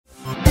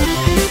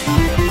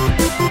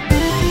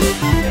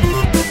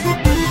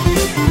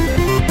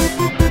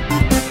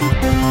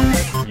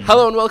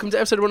Hello and welcome to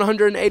episode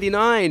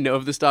 189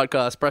 of the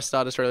Startcast, Press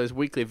Start Australia's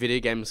weekly video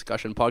game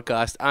discussion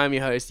podcast. I'm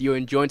your host,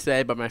 Ewan, joined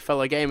today by my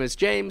fellow gamers,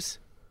 James.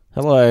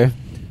 Hello.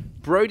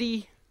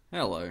 Brodie.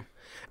 Hello.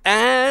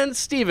 And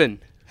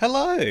Stephen.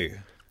 Hello.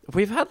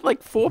 We've had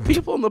like 4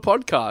 people on the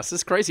podcast.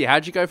 It's crazy.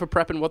 How'd you go for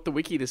prepping What the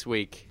Wiki this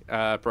week,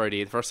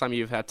 Brodie? The first time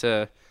you've had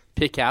to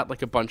pick out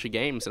like a bunch of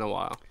games in a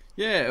while.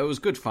 Yeah, it was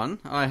good fun.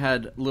 I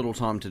had little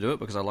time to do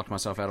it because I locked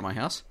myself out of my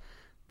house.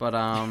 But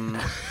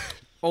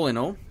all in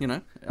all, you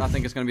know, I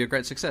think it's going to be a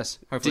great success.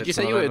 Hopefully Did you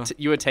say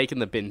you were taking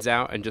the bins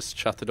out and just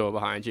shut the door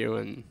behind you?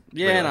 And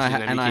yeah,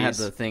 and I had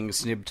the thing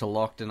snibbed to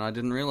locked and I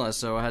didn't realise,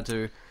 so I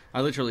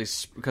literally,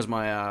 because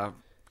my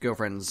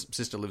girlfriend's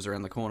sister lives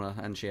around the corner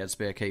and she had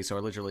spare keys, so I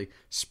literally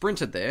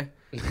sprinted there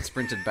and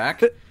sprinted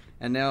back,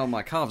 and now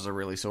my calves are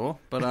really sore.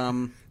 But,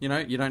 you know,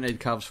 you don't need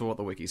calves for What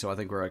the Wiki, so I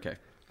think we're okay.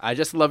 I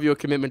just love your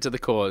commitment to the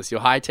cause.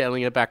 You're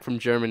hightailing it back from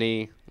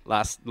Germany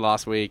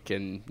last week,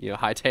 and you're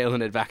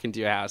hightailing it back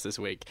into your house this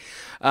week.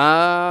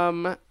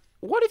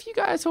 What have you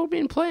guys all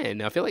been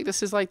playing? I feel like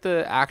this is like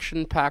the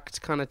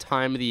action-packed kind of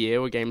time of the year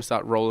where games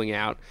start rolling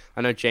out.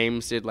 I know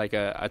James did like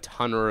a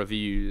ton of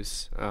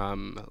reviews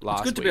last week.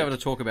 It's good to be able to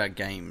talk about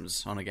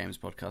games on a games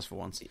podcast for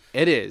once.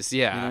 It is,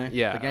 yeah, you know,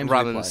 yeah.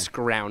 Rather than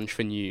scrounge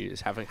for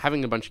news,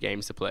 having a bunch of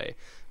games to play.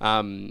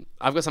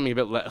 I've got something a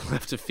bit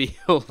left of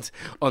field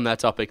on that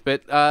topic.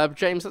 But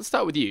James, let's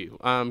start with you,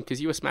 because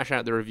you were smashing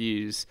out the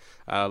reviews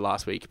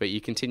last week, but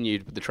you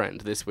continued with the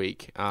trend this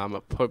week,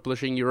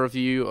 publishing your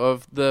review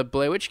of the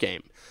Blair Witch game.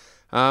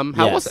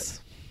 How was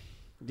it?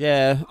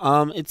 Yeah,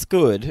 it's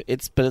good.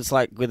 But it's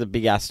like with a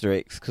big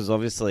asterisk, because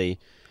obviously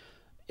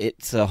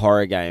it's a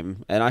horror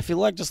game, and I feel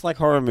like just like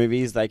horror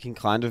movies, they can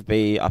kind of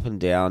be up and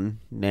down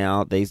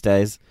now these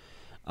days.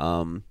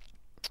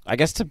 I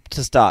guess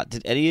to start,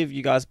 did any of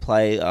you guys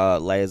play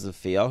Layers of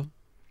Fear?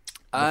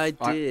 I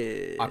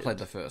did. I played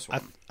the first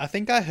one. I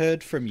think I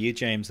heard from you,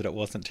 James, that it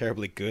wasn't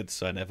terribly good,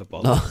 so I never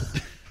bothered.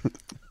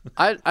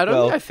 I don't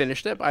think I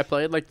finished it. I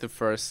played like the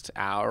first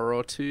hour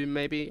or two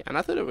maybe, and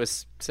I thought it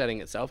was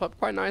setting itself up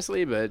quite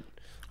nicely, but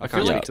I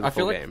can't speak to the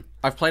full game.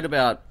 I've played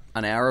about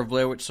an hour of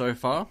Blair Witch so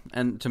far,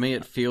 and to me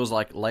it feels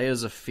like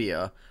Layers of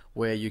Fear,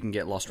 where you can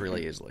get lost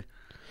really easily.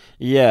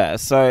 Yeah,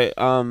 so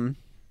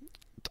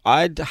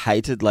I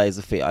hated Layers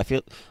of Fear. I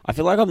feel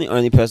like I'm the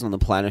only person on the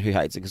planet who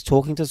hates it, because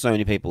talking to so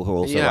many people who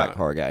also like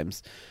horror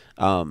games,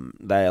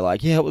 they're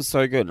like, yeah, it was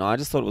so good, and I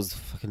just thought it was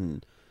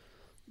fucking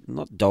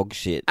not dog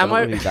shit. I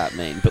don't know what that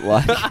mean, but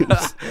like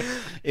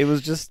it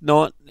was just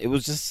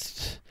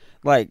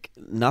like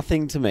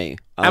nothing to me.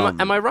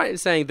 Am I right in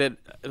saying that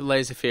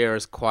Layers of Fear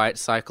is quite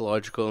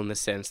psychological in the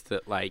sense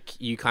that like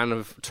you kind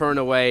of turn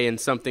away and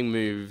something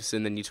moves,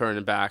 and then you turn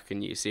it back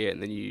and you see it,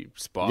 and then you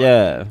spot?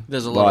 Yeah,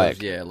 there's a lot of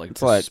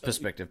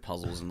perspective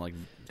puzzles and like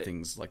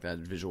things like that,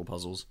 visual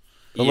puzzles.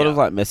 A lot of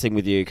like messing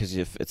with you because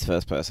it's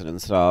first person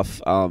and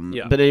stuff.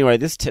 But anyway,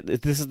 this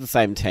is the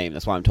same team.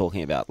 That's why I'm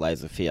talking about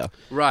Layers of Fear.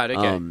 Right.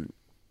 Okay.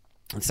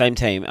 Same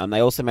team. They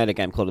also made a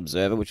game called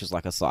Observer, which is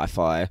like a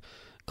sci-fi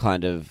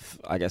kind of.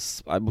 I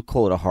guess I would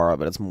call it a horror,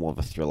 but it's more of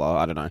a thriller.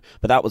 I don't know.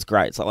 But that was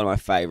great. It's like one of my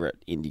favorite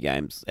indie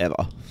games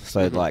ever.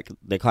 So like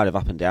they're kind of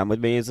up and down with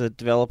me as a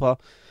developer.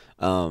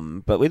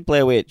 But with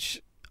Blair Witch,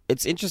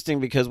 it's interesting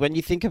because when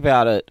you think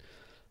about it,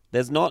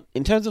 there's not,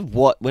 in terms of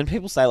when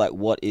people say, like,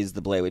 what is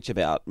the Blair Witch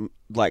about,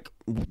 like,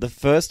 the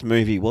first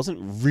movie wasn't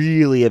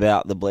really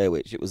about the Blair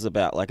Witch. It was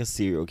about, like, a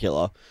serial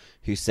killer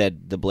who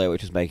said the Blair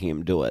Witch was making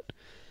him do it.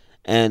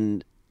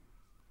 And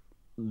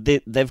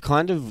they've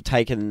kind of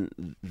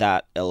taken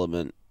that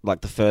element,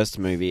 like the first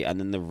movie and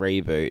then the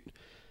reboot,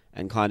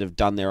 and kind of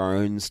done their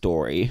own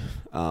story.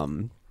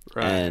 Right.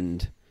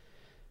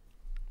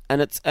 And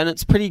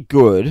it's pretty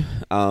good.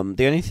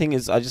 The only thing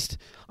is,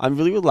 I'm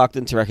really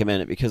reluctant to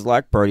recommend it because,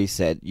 like Brodie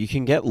said, you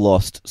can get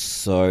lost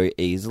so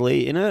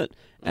easily in it,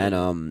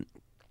 and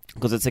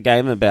because it's a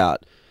game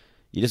about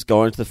you just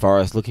go into the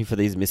forest looking for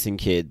these missing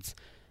kids,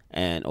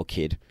 and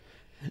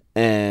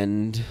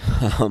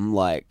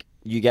like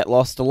you get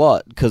lost a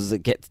lot because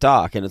it gets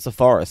dark and it's a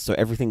forest, so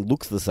everything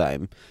looks the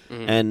same,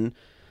 and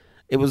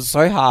it was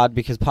so hard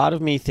because part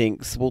of me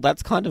thinks, well,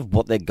 that's kind of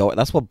what they're going.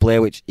 That's what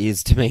Blair Witch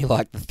is to me.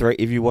 Like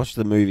if you watch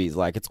the movies,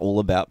 like it's all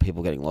about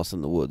people getting lost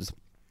in the woods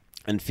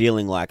and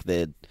feeling like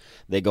they're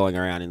going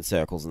around in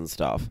circles and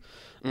stuff.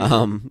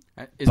 Because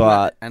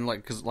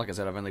like I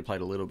said, I've only played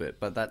a little bit,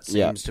 but that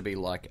seems to be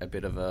like a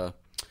bit of a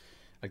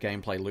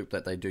gameplay loop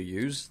that they do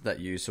use, that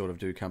you sort of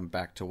do come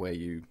back to where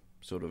you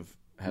sort of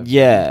have.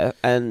 Yeah,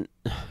 and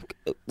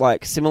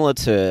like similar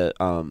to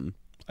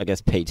I guess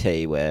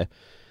PT, where.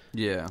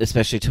 Yeah,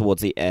 especially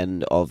towards the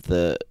end of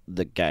the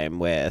game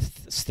where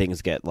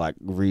things get like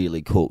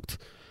really cooked,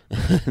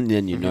 and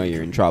then you know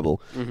you're in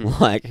trouble.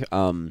 Like,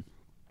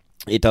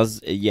 it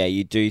does. Yeah,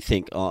 you do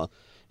think, oh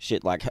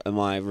shit, like, am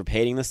I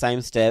repeating the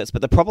same steps?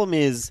 But the problem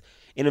is,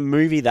 in a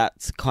movie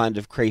that's kind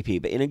of creepy,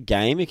 but in a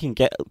game it can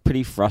get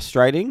pretty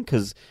frustrating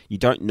because you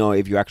don't know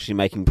if you're actually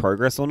making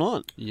progress or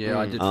not. Yeah,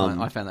 I did.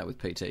 I found that with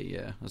PT.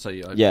 Yeah, so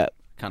I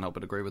can't help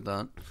but agree with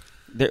that.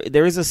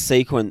 There is a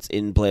sequence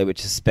in Blair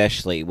Witch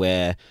especially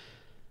where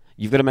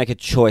you've got to make a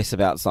choice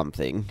about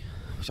something.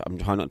 Which I'm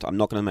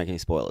not going to make any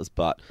spoilers,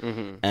 but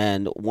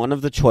and one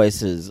of the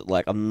choices,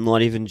 like I'm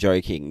not even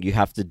joking, you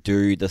have to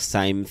do the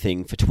same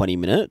thing for 20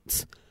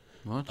 minutes.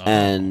 What?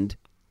 And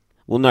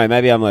well, no,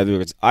 maybe I'm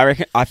over. I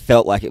reckon I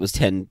felt like it was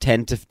 10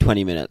 to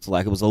 20 minutes,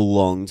 like it was a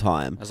long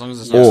time. As long as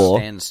it's not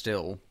stand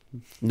still.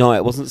 No,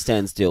 it wasn't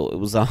stand still. It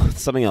was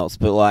something else.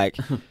 But like,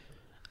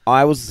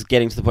 I was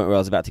getting to the point where I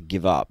was about to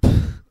give up.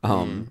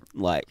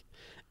 Like,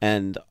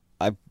 and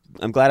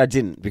I'm glad I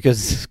didn't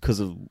because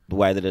of the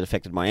way that it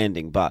affected my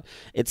ending. But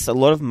it's a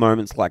lot of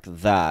moments like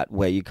that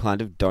where you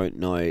kind of don't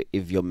know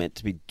if you're meant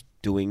to be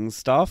doing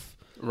stuff.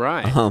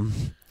 Right.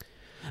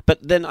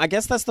 But then I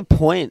guess that's the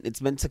point.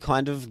 It's meant to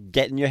kind of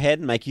get in your head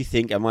and make you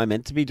think, am I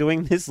meant to be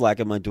doing this? Like,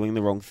 am I doing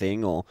the wrong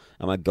thing or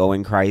am I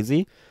going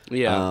crazy?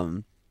 Yeah.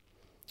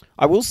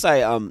 I will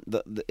say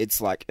it's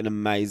like an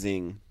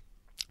amazing...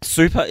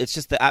 It's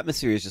just the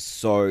atmosphere is just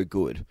so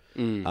good.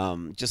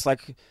 Just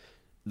like...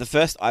 The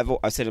first, I've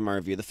said in my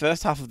review, the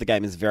first half of the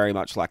game is very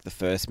much like the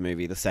first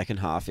movie. The second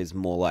half is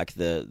more like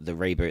the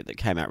reboot that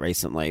came out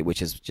recently,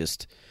 which is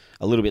just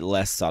a little bit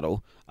less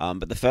subtle.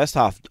 But the first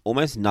half,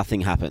 almost nothing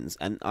happens.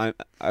 And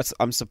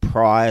I'm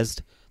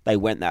surprised they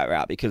went that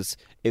route, because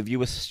if you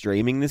were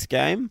streaming this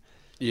game,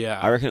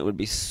 I reckon it would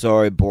be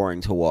so boring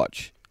to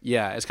watch.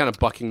 Yeah, it's kind of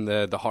bucking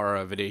the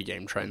horror video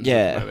game trends Yeah,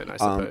 at the moment, I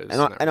suppose.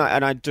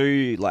 And I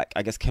do, like,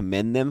 I guess,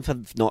 commend them for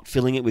not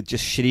filling it with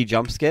just shitty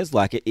jump scares.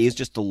 Like, it is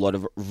just a lot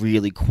of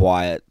really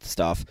quiet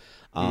stuff.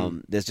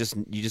 There's just,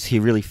 you just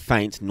hear really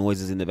faint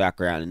noises in the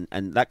background,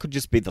 and that could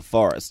just be the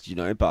forest, you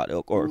know,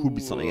 or it could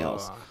be something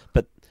else.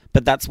 But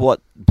that's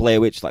what Blair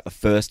Witch, like the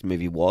first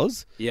movie,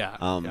 was.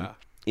 Yeah.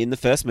 In the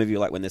first movie,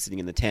 like when they're sitting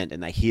in the tent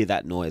and they hear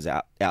that noise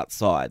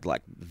outside,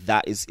 like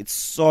it's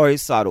so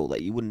subtle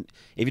that you wouldn't,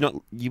 if you're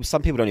not,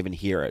 some people don't even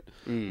hear it,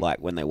 like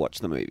when they watch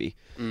the movie.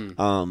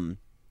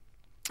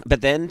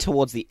 But then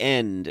towards the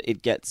end,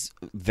 it gets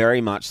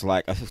very much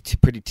like a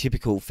pretty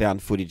typical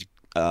found footage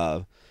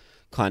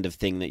kind of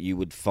thing that you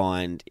would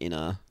find in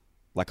a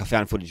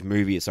found footage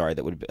movie,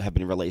 that would have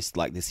been released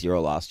like this year or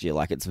last year.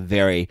 Like, it's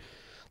very,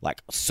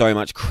 like, so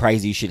much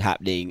crazy shit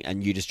happening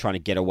and you just trying to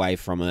get away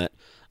from it.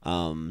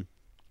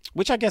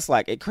 Which I guess,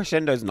 like, it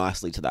crescendos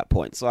nicely to that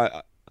point. So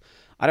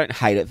I don't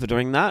hate it for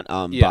doing that,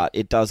 but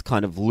it does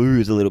kind of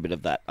lose a little bit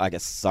of that, I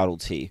guess,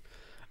 subtlety.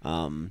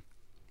 But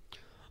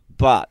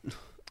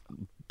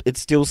it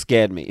still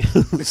scared me.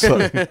 So,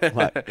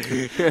 like,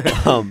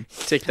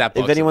 tick that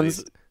box.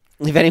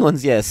 If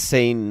anyone's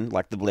seen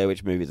like the Blair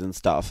Witch movies and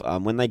stuff,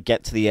 when they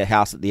get to the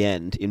house at the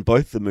end in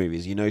both the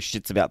movies, you know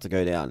shit's about to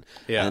go down.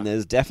 Yeah. And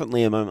there's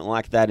definitely a moment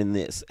like that in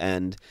this,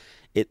 and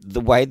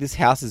the way this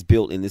house is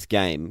built in this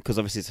game, because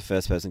obviously it's a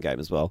first-person game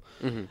as well,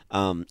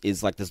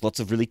 is like there's lots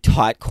of really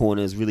tight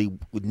corners, really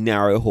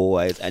narrow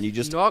hallways, and you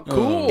just not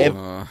cool,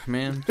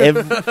 man.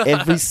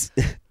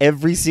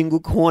 Every single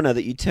corner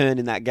that you turn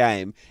in that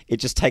game, it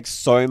just takes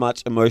so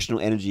much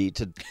emotional energy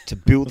to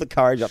build the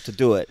courage up to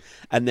do it,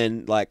 and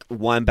then like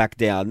wind back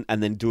down,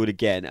 and then do it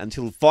again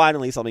until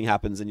finally something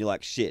happens, and you're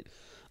like, shit.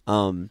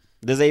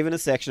 There's even a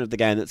section of the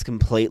game that's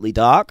completely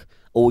dark.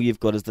 All you've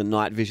got is the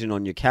night vision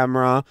on your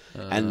camera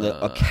and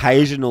the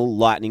occasional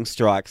lightning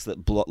strikes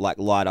that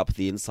light up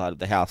the inside of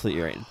the house that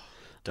you're in.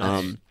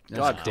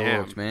 God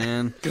damn,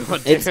 man!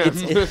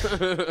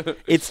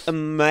 It's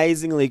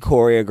amazingly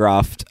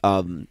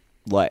choreographed,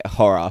 like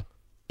horror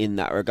in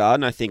that regard,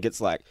 and I think it's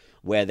like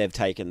where they've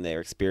taken their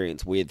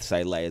experience with,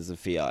 say, Layers of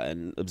Fear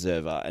and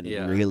Observer, and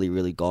really,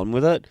 really gone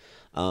with it.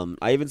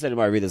 I even said in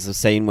my review, there's a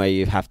scene where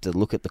you have to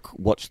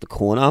watch the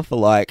corner for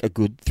like a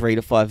good 3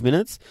 to 5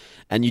 minutes,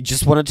 and you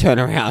just want to turn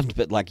around,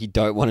 but like you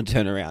don't want to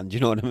turn around. Do you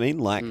know what I mean?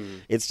 Like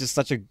it's just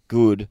such a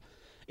good.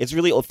 It's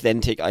really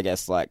authentic, I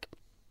guess. Like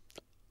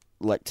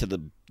to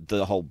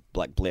the whole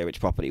like Blair Witch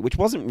property, which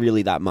wasn't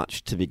really that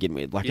much to begin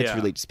with. Like it's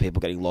really just people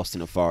getting lost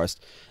in a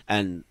forest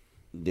and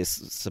this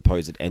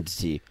supposed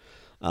entity.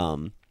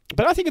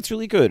 But I think it's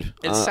really good.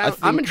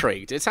 I'm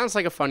intrigued. It sounds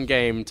like a fun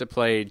game to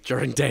play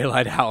during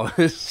daylight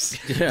hours.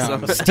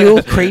 Yeah,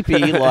 still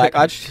creepy. Like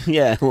I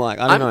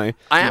don't know.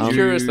 I am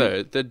curious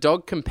though. The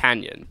dog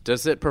companion,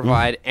 does it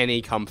provide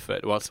any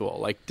comfort whatsoever?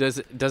 Like, does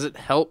it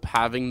help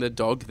having the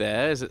dog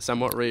there? Is it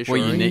somewhat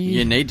reassuring? Well,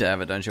 you need to have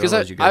it, don't you?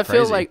 Because I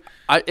feel like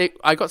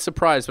I got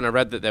surprised when I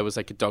read that there was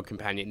like a dog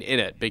companion in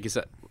it, because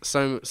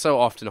so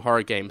often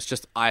horror games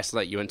just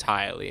isolate you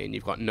entirely and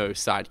you've got no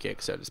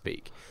sidekick, so to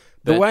speak.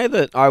 The way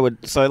that I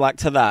would... So, like,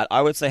 to that,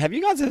 I would say, have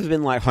you guys ever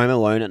been, like, home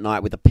alone at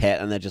night with a pet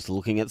and they're just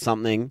looking at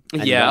something?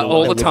 Yeah,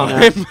 all the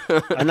time.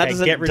 And that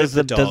doesn't... Get rid of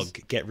the dog.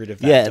 Get rid of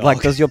that dog. Yeah,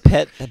 like, does your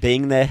pet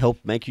being there help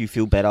make you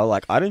feel better?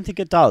 Like, I don't think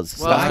it does.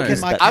 Well,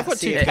 I've got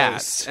 2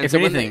 cats. If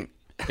anything,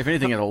 it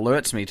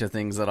alerts me to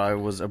things that I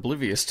was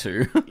oblivious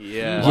to.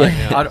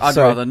 Yeah. I'd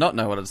rather not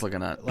know what it's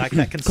looking at. Like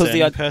that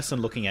concerned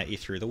person looking at you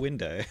through the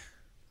window.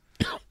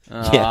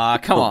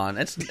 Come on.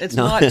 It's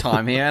night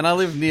time here, and I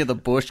live near the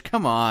bush.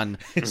 Come on.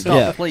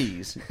 Stop,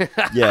 please.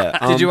 Yeah.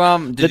 Did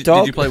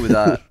you play with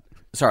that?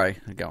 Sorry,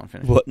 go on,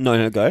 finish. What?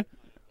 No, go.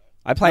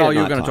 I played. Oh,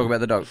 you were going to talk about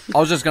the dog. I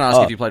was just going to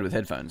ask if you played with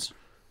headphones.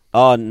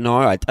 Oh, no,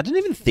 I didn't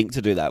even think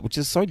to do that, which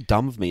is so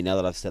dumb of me now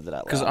that I've said that out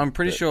loud. Because I'm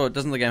pretty sure,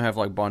 doesn't the game have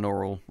like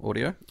binaural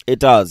audio? It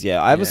does,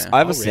 yeah. I have a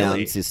really?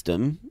 sound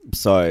system,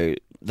 so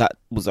that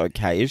was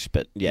okay-ish,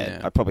 but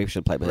yeah. I probably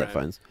should play with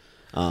headphones.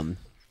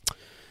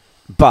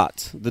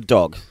 But the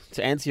dog,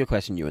 to answer your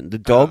question, Ewan, the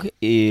dog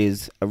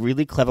is a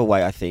really clever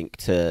way, I think,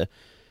 to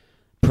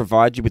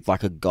provide you with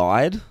like a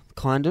guide,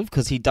 kind of,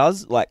 because he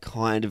does like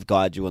kind of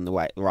guide you in the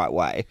right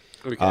way,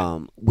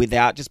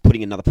 without just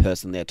putting another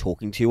person there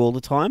talking to you all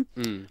the time.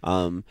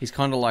 He's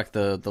kind of like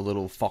the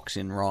little fox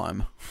in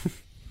Rhyme.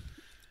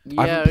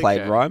 I haven't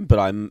played Rhyme, but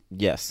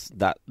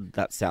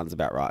that sounds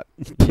about right.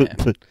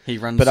 He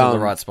runs to the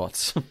right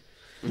spots.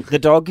 The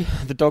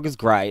dog is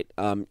great.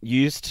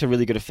 Used to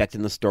really good effect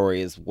in the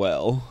story as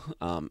well.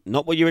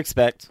 Not what you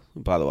expect,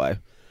 by the way.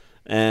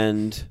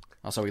 And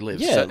so he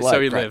lives. Yeah, so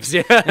he lives.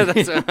 Yeah,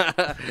 that's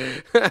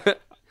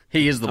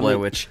he is the Blair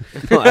Witch.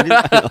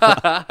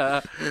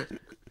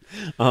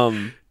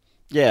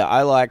 Yeah,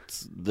 I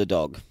liked the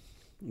dog.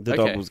 The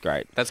dog was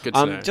great. That's good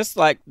to know. Just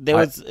like there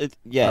was,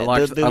 I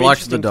liked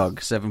the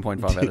dog.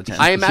 7.5 out of 10.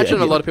 I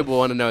imagine a lot of people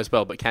want to know as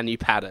well, but can you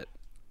pat it?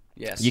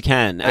 Yes, you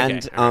can. Okay,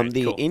 And right,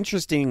 the cool.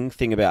 interesting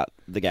thing about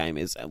the game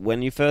is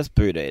when you first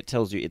boot it, it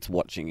tells you it's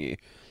watching you.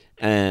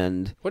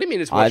 And What do you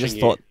mean it's watching I just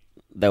you? thought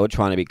they were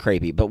trying to be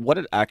creepy, but what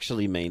it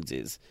actually means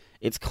is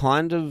it's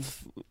kind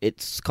of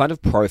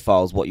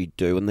profiles what you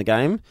do in the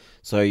game.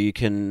 So you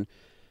can,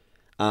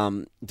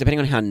 depending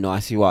on how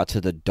nice you are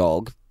to the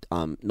dog,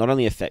 not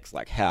only affects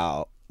like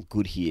how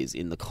good he is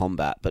in the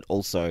combat, but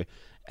also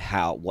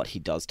what he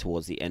does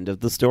towards the end of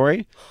the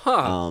story.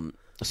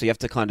 So you have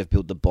to kind of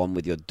build the bond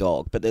with your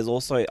dog. But there's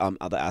also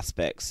other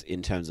aspects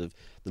in terms of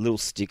the little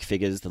stick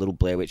figures, the little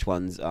Blair Witch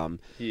ones.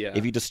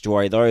 If you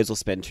destroy those or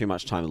spend too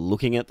much time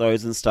looking at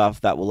those and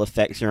stuff, that will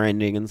affect your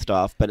ending and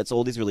stuff. But it's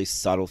all these really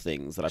subtle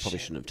things that I probably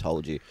shouldn't have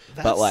told you.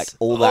 But like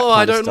all that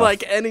I kind of don't stuff.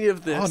 like any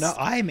of this. Oh no,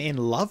 I'm in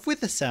love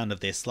with the sound of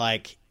this.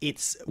 Like,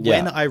 it's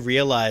when I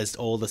realized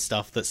all the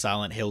stuff that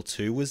Silent Hill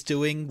 2 was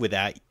doing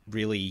without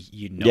really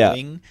you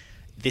knowing,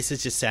 this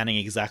is just sounding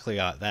exactly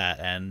like that,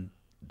 and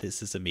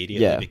this has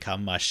immediately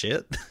become my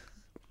shit.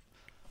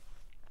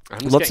 I'm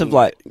just Lots of getting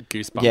like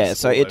goosebumps.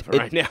 So all it over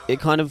right now. it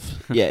kind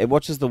of it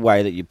watches the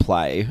way that you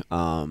play,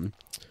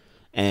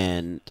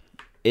 and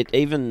it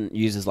even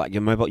uses like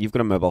your mobile. You've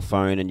got a mobile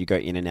phone, and you go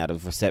in and out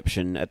of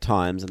reception at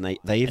times, and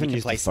they even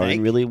use the phone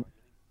Snake? really,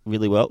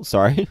 really well.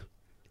 Sorry.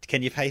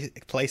 Can you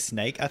play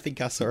Snake? I think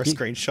I saw a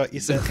screenshot you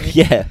sent me.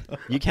 Yeah,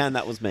 you can.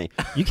 That was me.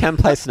 You can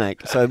play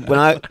Snake. So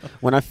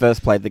when I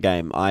first played the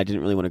game, I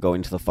didn't really want to go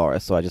into the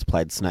forest, so I just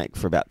played Snake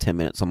for about 10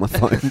 minutes on my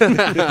phone.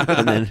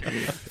 And then,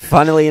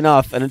 funnily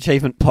enough, an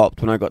achievement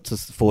popped when I got to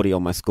 40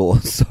 on my score.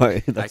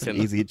 So that's an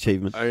easy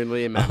achievement.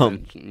 Only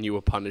imagine you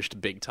were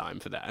punished big time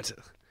for that.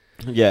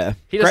 Yeah.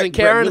 He doesn't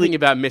care anything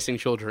about missing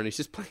children. He's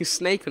just playing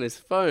Snake on his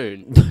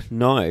phone.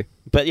 No.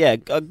 But yeah,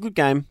 a good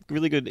game.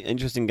 Really good,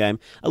 interesting game.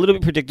 A little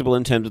bit predictable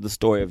in terms of the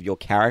story of your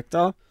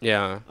character.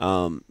 Yeah.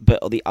 But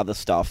all the other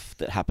stuff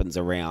that happens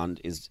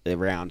around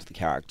the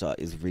character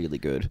is really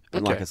good.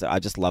 And like I said, I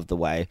just love the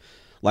way.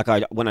 Like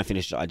when I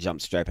finished it, I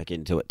jumped straight back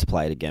into it to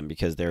play it again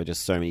because there are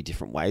just so many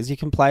different ways you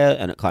can play it,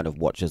 and it kind of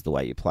watches the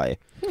way you play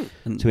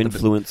to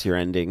influence your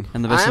ending.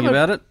 And the best thing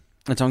about it,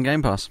 it's on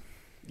Game Pass.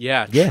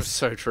 Yeah. Yes.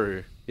 So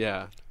true.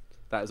 Yeah.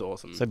 That is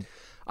awesome. So,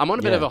 I'm on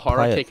a bit of a horror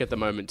play it. kick at the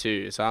moment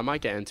too, so I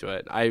might get into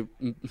it. I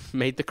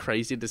made the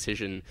crazy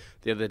decision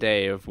the other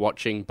day of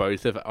watching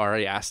both of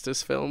Ari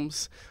Aster's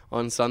films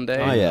on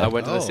Sunday. Oh, yeah. I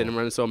went to the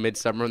cinema and saw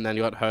Midsummer, and then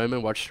got home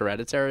and watched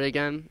Hereditary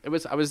again. I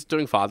was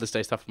doing Father's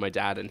Day stuff with my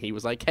dad, and he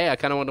was like, "Hey, I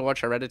kind of want to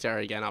watch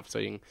Hereditary again after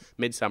seeing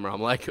Midsummer."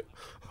 I'm like,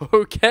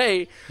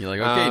 "Okay." You're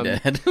like, "Okay,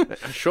 Dad."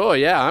 Sure,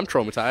 yeah, I'm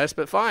traumatized,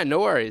 but fine, no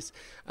worries.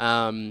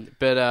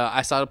 But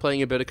I started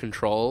playing a bit of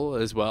Control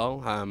as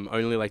well.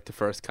 Only like the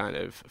first kind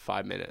of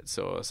 5 minutes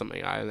or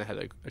something. I only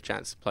had a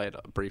chance to play it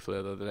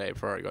briefly the other day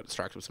before I got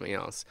distracted with something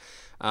else.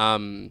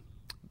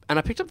 And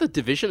I picked up The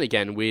Division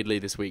again, weirdly,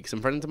 this week.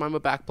 Some friends of mine were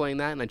back playing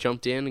that, and I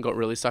jumped in and got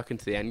really stuck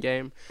into the end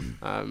game.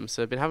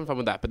 So I've been having fun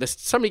with that. But there's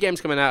so many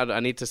games coming out, I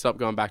need to stop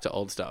going back to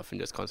old stuff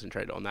and just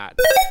concentrate on that.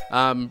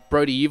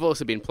 Brodie, you've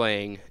also been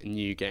playing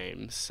new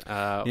games.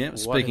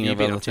 Speaking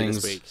of other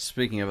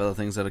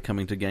things that are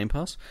coming to Game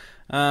Pass,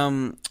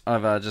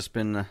 I've just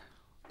been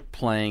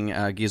playing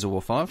Gears of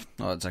War 5.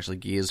 Oh, it's actually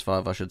Gears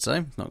 5, I should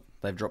say. No,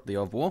 they've dropped the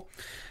of War.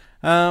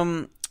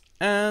 And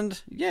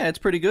yeah, it's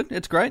pretty good.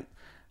 It's great.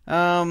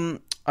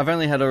 I've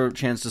only had a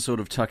chance to sort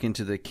of tuck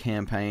into the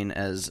campaign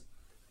as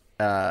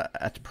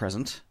at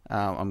present.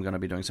 I'm going to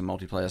be doing some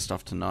multiplayer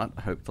stuff tonight,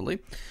 hopefully.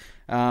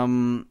 So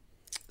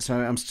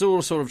I'm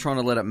still sort of trying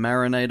to let it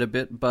marinate a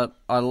bit, but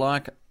I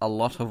like a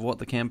lot of what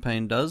the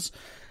campaign does.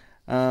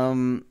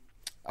 Once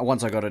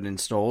I got it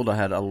installed, I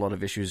had a lot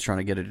of issues trying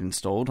to get it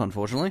installed,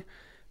 unfortunately.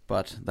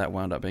 But that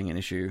wound up being an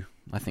issue,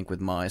 I think,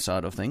 with my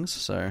side of things,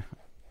 so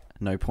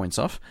no points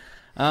off.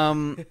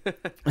 But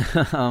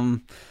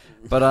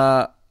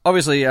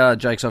obviously,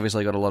 Jake's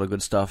obviously got a lot of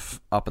good stuff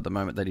up at the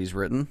moment that he's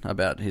written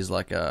about his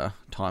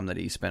time that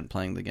he spent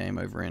playing the game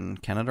over in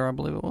Canada, I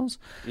believe it was.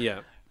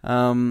 Yeah.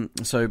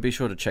 So be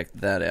sure to check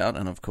that out,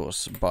 and of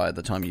course, by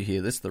the time you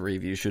hear this, the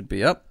review should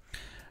be up.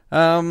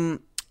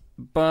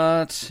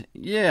 But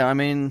yeah, I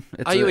mean,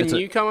 are you a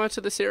newcomer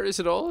to the series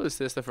at all? Or is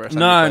this the first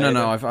time?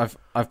 No.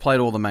 I've played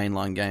all the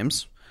mainline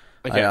games.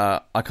 Okay.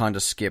 I kind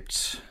of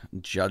skipped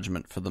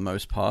Judgment for the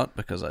most part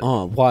because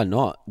why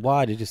not?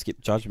 Why did you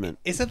skip Judgment?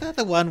 Isn't that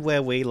the one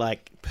where we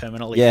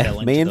permanently fell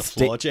into the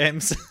floor,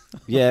 James?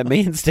 Yeah,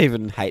 me and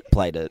Stephen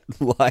played it.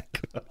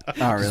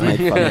 Oh really?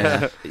 Made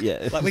fun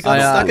yeah. We got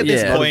stuck at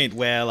this point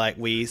where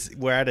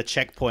we're at a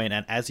checkpoint,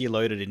 and as you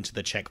loaded into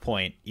the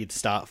checkpoint, you'd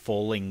start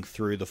falling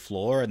through the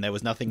floor, and there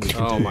was nothing we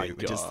could do. My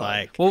God. Just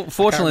well,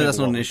 fortunately, that's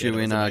not an issue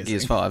in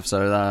Gears 5,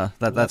 so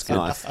that's good.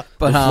 Nice.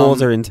 But the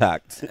floors are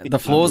intact. The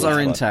floors are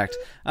intact.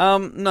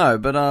 No,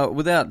 but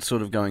without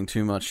sort of going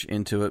too much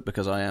into it,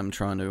 because I am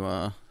trying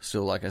to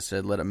still, like I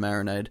said, let it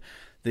marinate.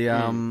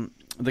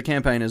 The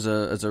campaign is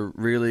a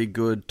really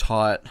good,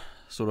 tight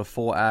sort of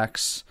 4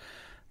 acts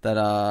that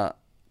are,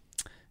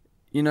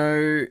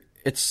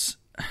 it's.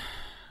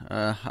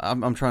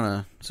 I'm trying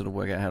to sort of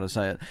work out how to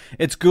say it.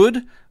 It's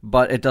good,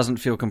 but it doesn't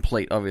feel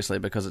complete, obviously,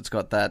 because it's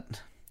got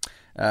that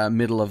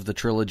middle of the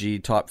trilogy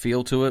type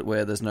feel to it,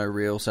 where there's no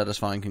real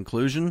satisfying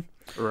conclusion.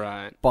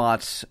 Right.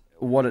 But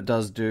what it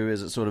does do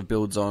is it sort of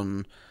builds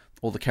on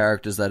all the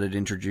characters that it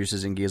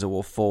introduces in Gears of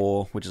War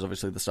 4, which is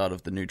obviously the start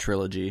of the new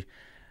trilogy.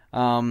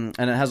 And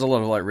it has a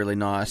lot of really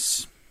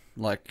nice,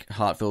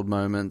 heart-filled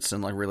moments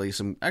and really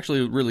some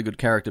actually really good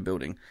character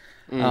building.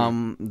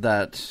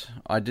 That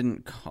I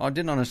didn't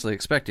honestly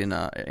expect in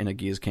a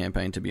Gears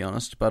campaign, to be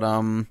honest. But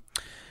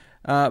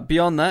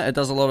beyond that, it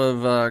does a lot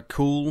of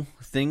cool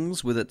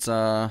things with its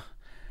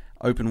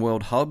open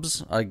world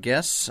hubs, I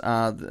guess,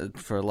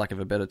 for lack of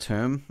a better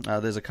term.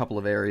 There's a couple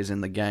of areas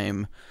in the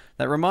game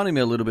that reminded me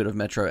a little bit of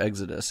Metro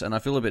Exodus, and I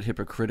feel a bit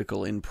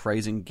hypocritical in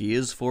praising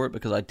Gears for it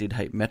because I did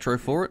hate Metro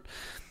for it.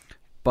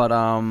 But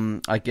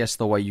I guess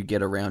the way you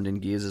get around in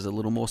Gears is a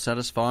little more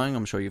satisfying.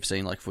 I'm sure you've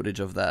seen footage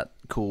of that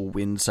cool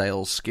wind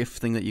sail skiff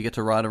thing that you get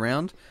to ride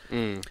around.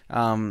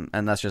 And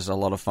that's just a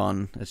lot of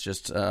fun. It's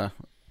just a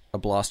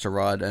blast to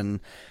ride, and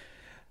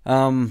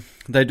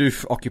they do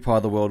occupy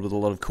the world with a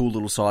lot of cool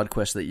little side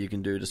quests that you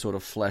can do to sort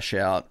of flesh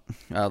out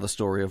the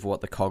story of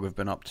what the COG have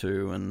been up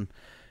to, and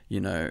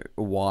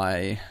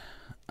why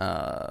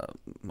a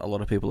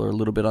lot of people are a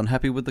little bit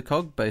unhappy with the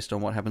COG based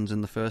on what happens in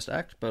the first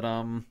act. But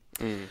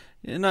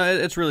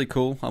it's really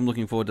cool. I'm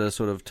looking forward to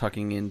sort of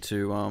tucking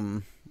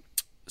into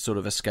sort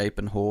of Escape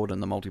and Horde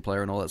and the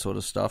multiplayer and all that sort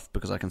of stuff,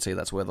 because I can see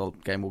that's where the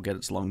game will get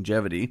its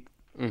longevity.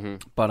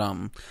 But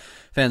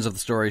fans of the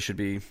story should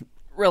be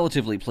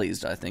relatively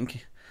pleased, I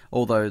think.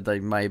 Although they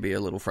may be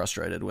a little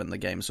frustrated when the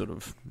game sort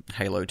of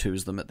Halo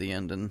 2s them at the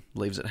end and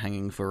leaves it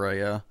hanging for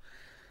a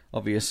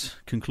obvious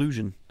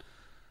conclusion.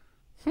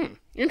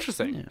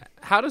 Interesting. Yeah.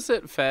 How does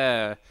it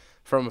fare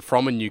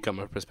from a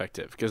newcomer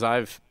perspective? Because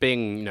I've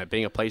been,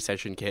 being a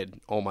PlayStation kid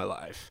all my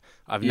life,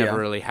 I've never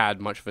really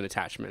had much of an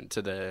attachment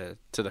to the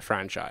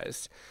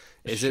franchise.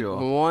 Is it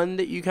one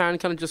that you can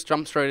kind of just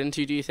jump straight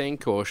into, do you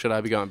think? Or should I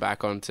be going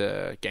back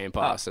onto Game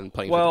Pass and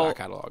playing through the back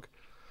catalogue?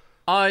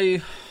 Well,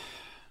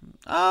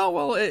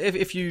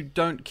 if you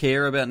don't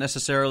care about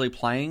necessarily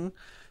playing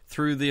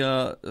through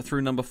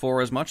through number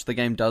 4 as much, the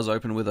game does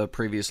open with a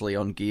previously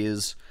on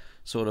Gears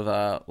sort of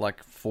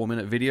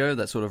 4-minute video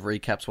that sort of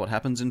recaps what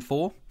happens in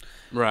 4.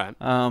 Right.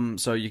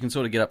 So you can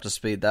sort of get up to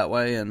speed that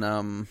way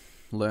and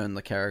learn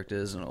the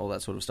characters and all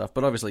that sort of stuff.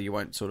 But obviously you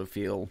won't sort of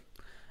feel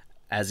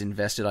as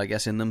invested, I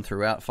guess, in them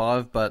throughout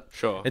 5. But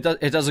sure, it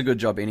does a good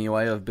job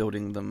anyway of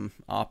building them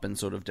up and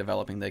sort of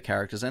developing their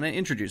characters, and it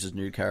introduces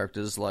new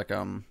characters like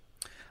I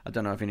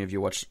don't know if any of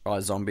you watch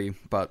iZombie,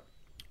 but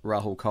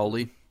Rahul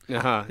Kohli,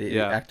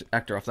 the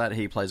actor off that,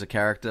 he plays a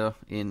character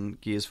in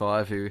Gears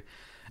 5 who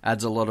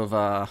adds a lot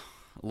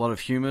of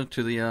humor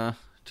to the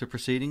to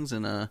proceedings,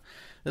 and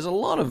there's a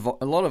lot of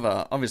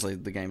obviously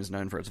the game is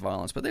known for its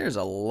violence, but there's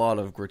a lot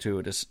of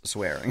gratuitous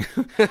swearing,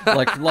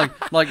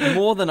 like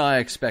more than I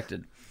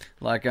expected.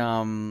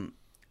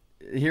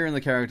 Hearing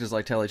the characters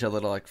tell each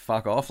other to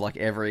fuck off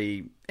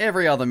every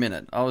other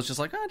minute, I was just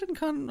I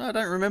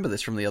don't remember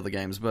this from the other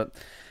games, but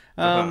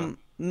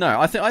no,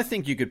 I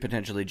think you could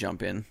potentially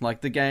jump in.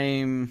 The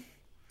game,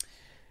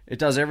 it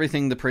does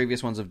everything the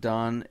previous ones have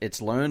done.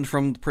 It's learned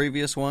from the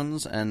previous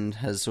ones and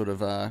has sort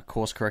of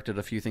course corrected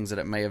a few things that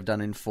it may have done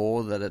in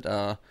 4 that it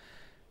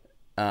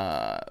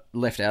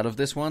left out of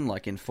this one.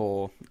 In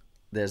 4,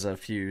 there's a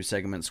few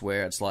segments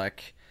where it's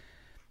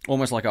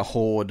almost like a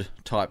horde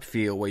type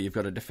feel where you've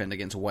got to defend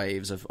against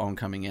waves of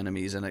oncoming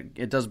enemies, and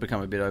it does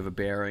become a bit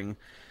overbearing.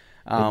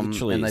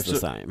 Literally, it's the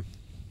same.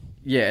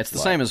 Yeah, it's the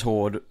same as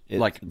Horde,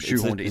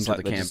 shoehorned into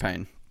the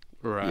campaign.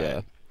 Right.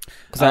 Yeah.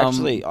 Because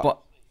actually...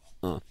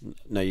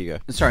 no, you go.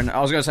 Sorry,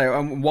 I was going to say,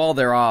 while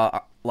there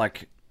are,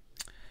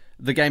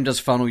 the game does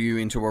funnel you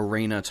into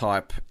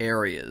arena-type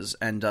areas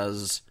and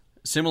does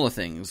similar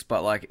things,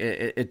 but,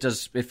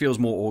 it feels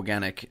more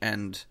organic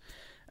and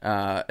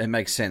it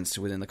makes sense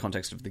within the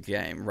context of the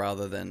game,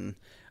 rather than,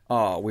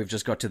 we've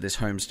just got to this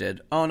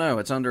homestead. Oh, no,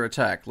 it's under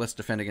attack. Let's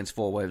defend against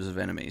 4 waves of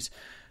enemies.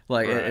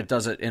 It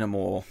does it in a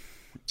more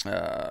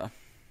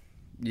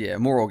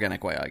more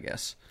organic way, I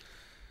guess.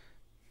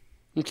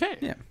 Okay.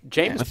 Yeah.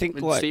 James, I think,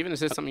 Stephen,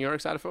 is this something you're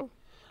excited for?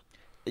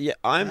 Yeah,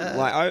 I'm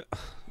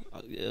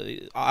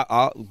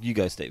you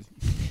go, Steve.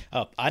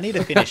 Oh, I need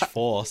to finish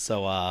 4,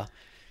 so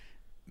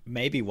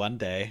maybe one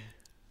day,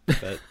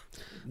 but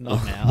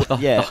not now.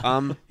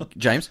 Yeah,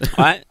 James?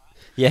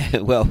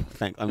 Well,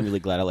 thanks. I'm really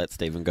glad I let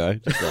Stephen go.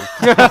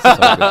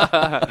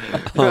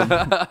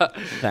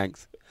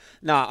 Thanks.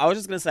 No, I was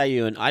just going to say,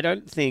 Ewan, I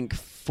don't think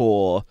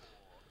 4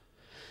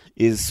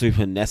 is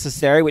super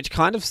necessary, which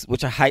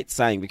I hate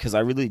saying because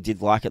I really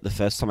did like it the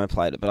first time I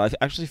played it, but I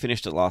actually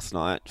finished it last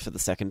night for the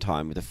second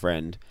time with a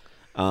friend,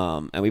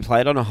 and we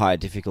played on a higher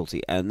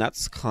difficulty, and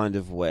that's kind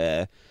of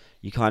where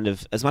you kind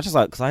of, as much as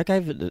because I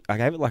gave it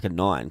like a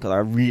 9 because I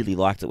really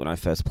liked it when I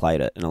first played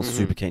it, and I was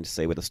super keen to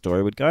see where the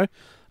story would go.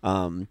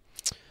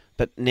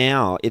 But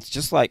now it's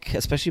just like,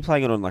 especially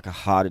playing it on like a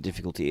harder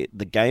difficulty,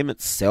 the game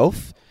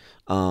itself,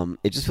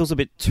 it just feels a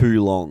bit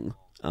too long,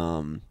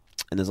 and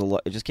there's a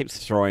lot. It just keeps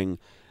throwing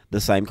the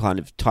same kind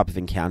of type of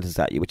encounters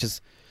at you, which is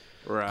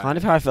kind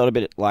of how I felt a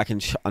bit like in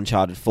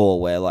Uncharted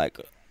 4, where like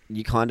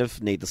you kind of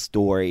need the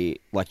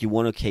story, like you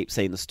want to keep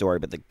seeing the story,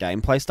 but the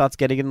gameplay starts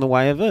getting in the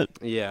way of it.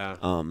 Yeah.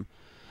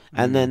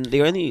 And then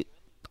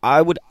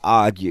I would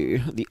argue,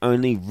 the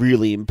only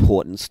really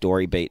important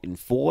story beat in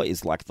 4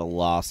 is like the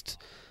last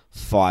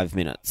 5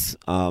 minutes,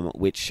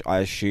 which I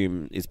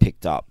assume is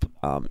picked up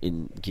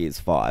in Gears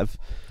 5.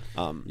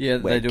 Yeah,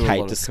 where they do Kate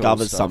a lot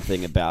discovers of cool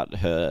something about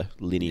her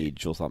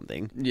lineage or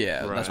something.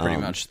 Yeah, Right. that's pretty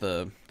much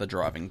the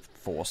driving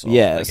force of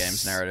Yes. the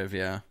game's narrative,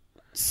 yeah.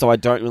 So I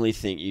don't really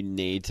think you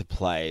need to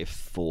play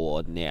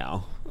 4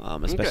 now,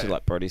 especially Okay.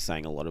 like Brodie's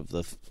saying, a lot of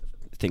the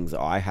things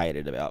that I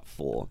hated about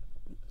 4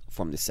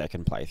 from the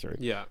second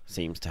playthrough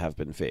seems to have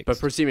been fixed. But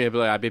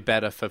presumably I'd be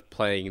better for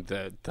playing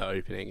the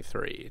opening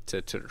 3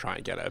 to try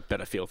and get a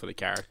better feel for the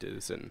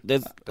characters. And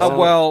There's,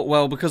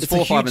 Well, because it's a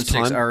 4, 5, and huge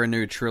 6 time- are a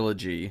new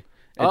trilogy.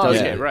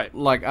 right.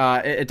 Like,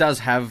 it does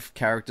have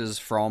characters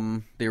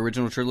from the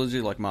original trilogy,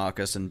 like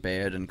Marcus and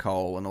Baird and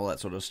Cole and all that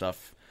sort of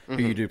stuff, who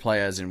you do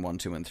play as in 1,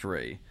 2, and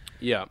 3.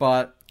 Yeah.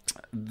 But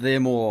they're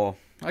more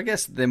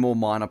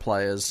minor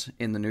players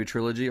in the new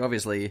trilogy.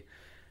 Obviously,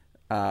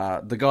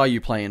 the guy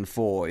you play in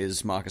 4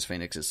 is Marcus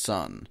Phoenix's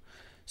son,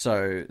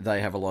 so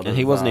they have a lot of... And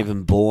he wasn't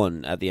even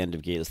born at the end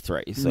of Gears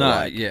 3. So No,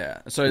 like, yeah.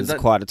 So it's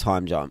quite a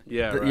time jump.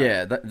 Yeah, right.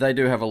 yeah, they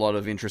do have a lot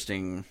of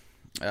interesting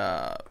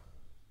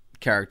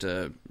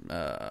character...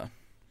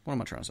 what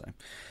am I trying to say?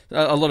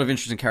 A lot of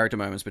interesting character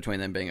moments between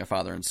them being a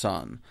father and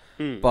son.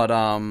 But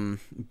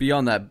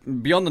beyond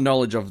that, beyond the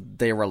knowledge of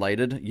they're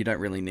related, you don't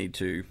really need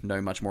to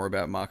know much more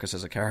about Marcus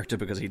as a character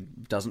because he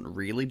doesn't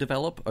really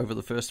develop over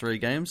the first 3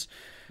 games.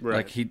 Right.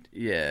 Like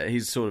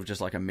he's sort of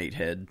just like a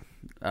meathead.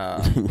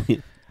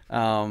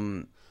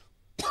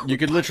 You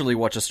could literally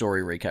watch a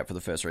story recap for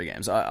the first 3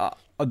 games.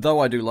 Though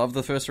I do love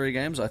the first 3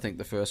 games, I think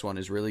the first one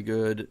is really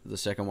good. The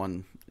second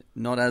one,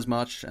 not as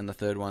much, and the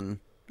third one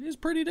is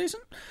pretty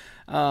decent.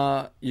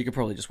 You could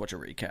probably just watch a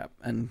recap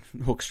and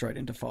hook straight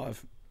into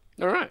 5.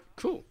 All right,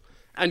 cool.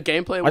 And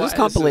gameplay-wise, I just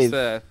can't believe, is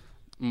there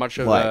much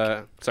of like-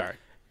 a... Sorry.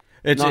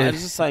 I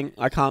was just saying,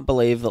 I can't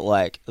believe that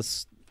like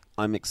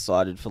I'm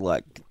excited for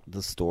like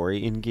the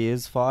story in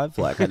Gears 5.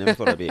 Like I never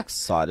thought I'd be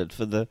excited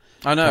for the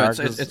I know,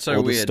 characters it's so or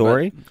the weird.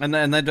 story. They've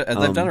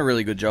done a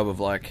really good job of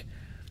like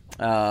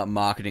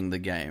marketing the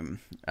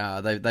game.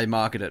 They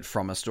market it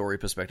from a story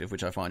perspective,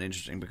 which I find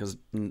interesting because,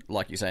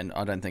 like you say,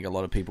 I don't think a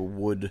lot of people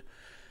would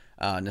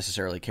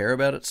necessarily care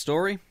about its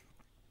story.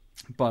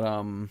 But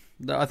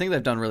I think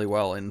they've done really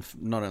well in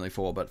not only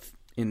 4, but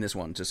in this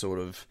one to sort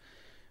of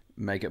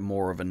make it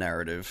more of a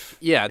narrative.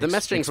 Yeah, the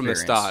messaging from the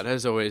experience. start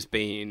has always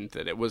been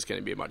that it was going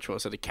to be much more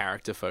sort of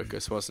character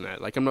focus, wasn't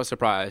it? Like, I'm not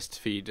surprised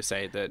for you to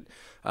say that.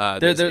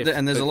 There's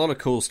a lot of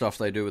cool stuff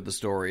they do with the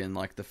story in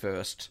like the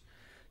first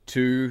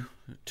two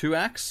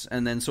acts,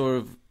 and then sort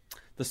of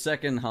the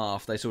second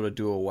half they sort of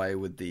do away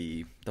with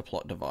the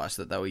plot device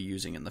that they were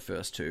using in the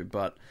first 2.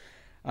 But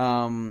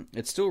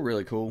it's still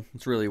really cool.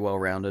 It's really well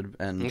rounded,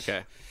 and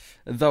Okay.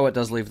 though it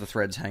does leave the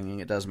threads hanging,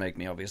 it does make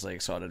me obviously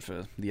excited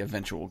for the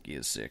eventual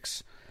Gears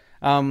 6.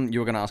 You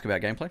were going to ask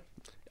about gameplay?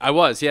 I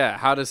was, yeah.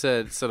 How does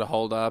it sort of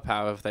hold up?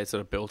 How have they sort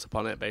of built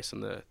upon it based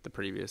on the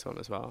previous one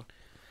as well?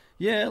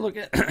 Yeah, look,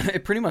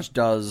 it pretty much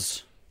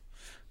does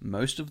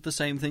most of the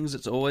same things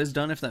it's always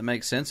done, if that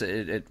makes sense.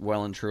 It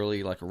well and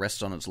truly like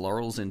rests on its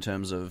laurels in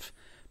terms of,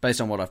 based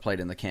on what I've played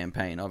in the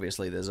campaign.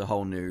 Obviously, there's a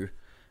whole new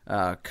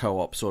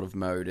co-op sort of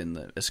mode in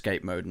the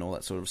escape mode and all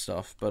that sort of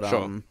stuff. But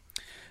Sure.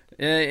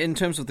 in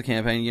terms of the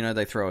campaign, you know,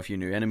 they throw a few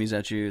new enemies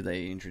at you,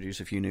 they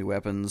introduce a few new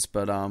weapons,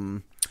 but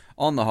on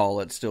the whole,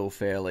 it's still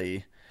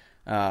fairly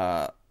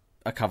a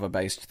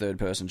cover-based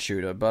third-person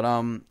shooter.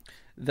 But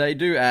they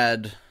do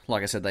add,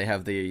 like I said, they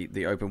have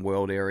the open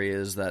world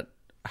areas that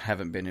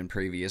haven't been in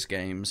previous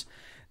games.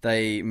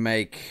 They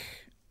make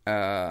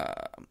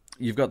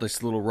you've got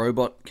this little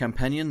robot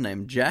companion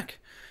named Jack,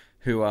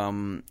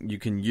 who you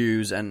can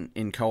use, and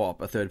in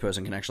co-op, a third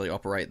person can actually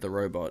operate the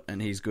robot,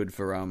 and he's good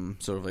for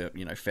sort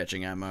of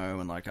fetching ammo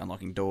and like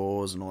unlocking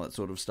doors and all that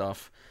sort of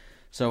stuff.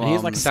 So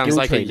He's like sounds skill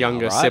like a tree now,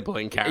 younger right?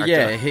 sibling character.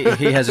 yeah,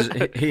 he has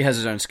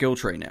his own skill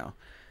tree now.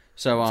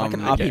 So It's like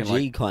an you can,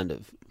 RPG kind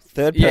of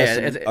third Yeah,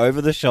 person,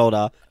 over the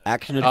shoulder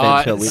action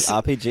adventure with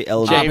RPG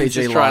elements. James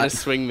is RPG trying light. to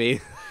swing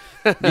me.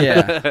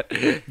 yeah,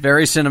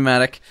 very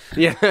cinematic.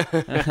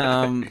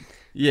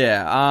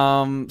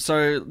 Yeah.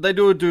 So they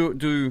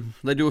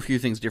do a few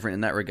things different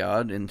in that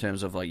regard in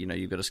terms of, like, you know,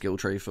 you've got a skill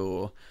tree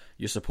for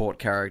your support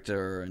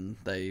character, and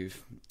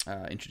they've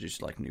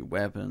introduced like new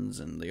weapons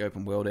and the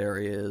open world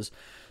areas.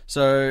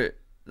 So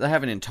they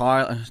haven't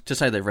to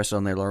say they've rested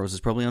on their laurels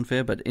is probably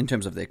unfair, but in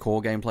terms of their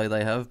core gameplay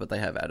but they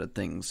have added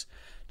things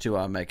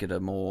to make it a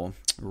more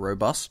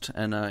robust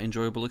and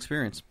enjoyable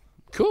experience.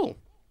 Cool.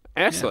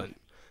 Excellent.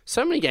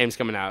 So many games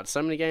coming out.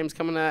 So many games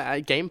coming out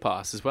at Game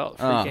Pass as well.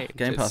 Free games.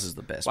 Game Pass is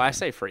the best. Well, I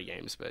say free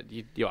games, but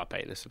you are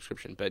paying the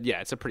subscription. But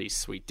yeah, it's a pretty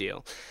sweet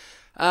deal.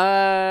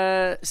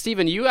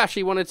 Stephen, you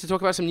actually wanted to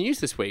talk about some news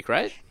this week,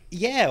 right?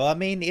 Yeah, well, I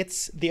mean,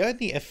 it's the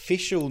only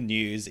official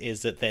news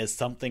is that there's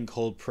something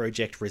called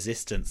Project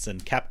Resistance,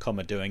 and Capcom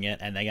are doing it,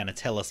 and they're going to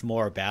tell us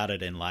more about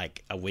it in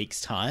like a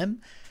week's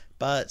time.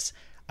 But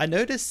I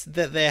noticed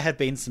that there had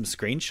been some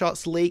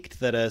screenshots leaked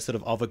that are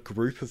sort of a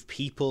group of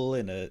people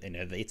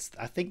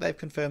I think they've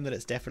confirmed that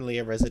it's definitely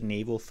a Resident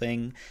Evil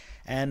thing.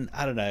 And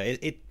I don't know,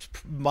 it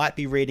might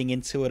be reading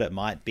into it, it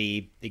might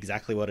be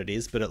exactly what it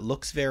is, but it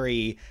looks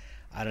very,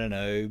 I don't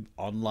know,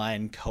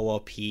 online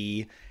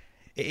co-op-y.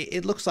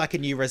 It looks like a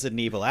new Resident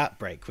Evil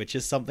Outbreak, which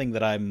is something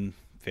that I'm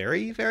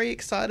very, very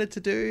excited to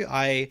do.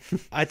 I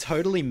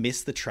totally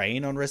missed the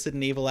train on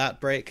Resident Evil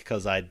Outbreak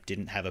because I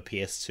didn't have a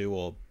PS2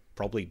 or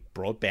probably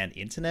broadband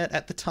internet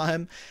at the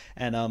time,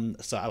 and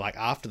so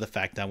after the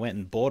fact I went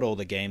and bought all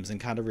the games and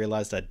kind of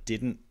realized I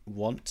didn't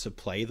want to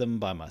play them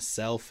by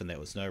myself, and there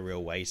was no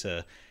real way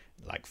to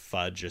like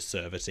fudge a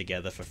server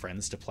together for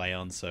friends to play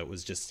on, so it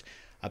was just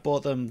I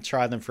bought them,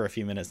 tried them for a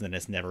few minutes, and then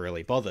just never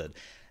really bothered.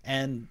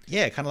 And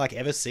yeah, kind of like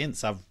ever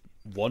since I've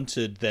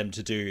wanted them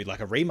to do like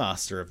a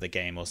remaster of the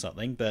game or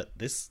something, but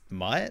this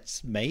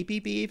might maybe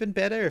be even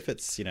better if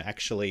it's, you know,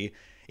 actually,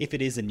 if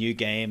it is a new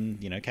game.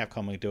 You know,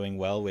 Capcom are doing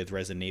well with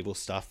Resident Evil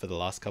stuff for the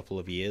last couple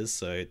of years,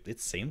 so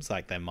it seems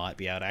like they might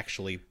be able to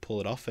actually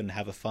pull it off and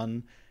have a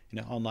fun, you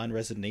know, online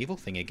Resident Evil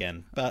thing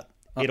again. But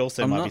it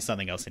also might be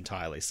something else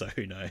entirely, so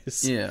who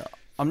knows? Yeah,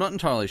 I'm not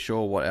entirely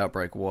sure what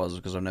Outbreak was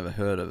because I've never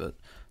heard of it.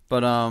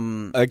 But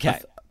okay.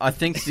 I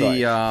think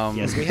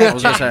yes, we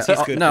have James.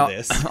 He's good for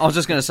this. I was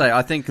just going to say,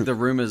 I think the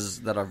rumors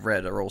that I've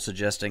read are all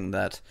suggesting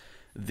that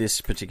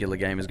this particular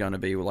game is going to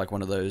be like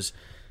one of those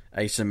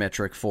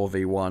asymmetric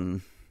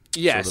 4v1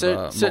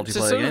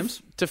 multiplayer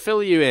games. To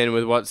fill you in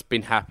with what's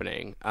been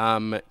happening,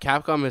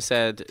 Capcom has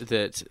said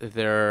that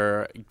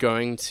they're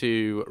going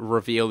to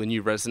reveal the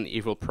new Resident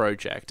Evil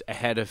project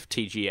ahead of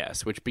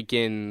TGS, which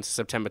begins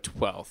September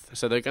 12th.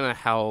 So they're going to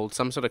hold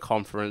some sort of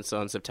conference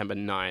on September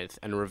 9th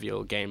and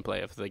reveal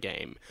gameplay of the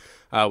game,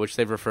 which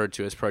they've referred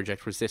to as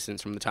Project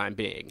Resistance from the time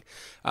being.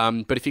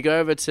 But if you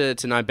go over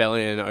to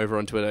Nibelian over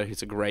on Twitter,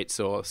 who's a great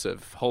source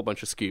of a whole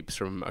bunch of scoops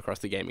from across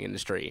the gaming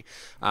industry,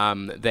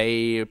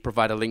 they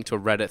provide a link to a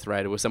Reddit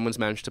thread where someone's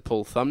managed to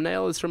pull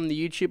thumbnails from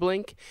the YouTube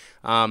link,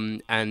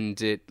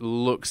 and it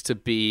looks to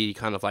be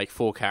kind of like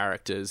 4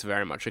 characters,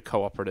 very much a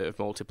cooperative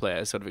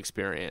multiplayer sort of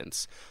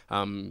experience.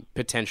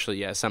 Potentially,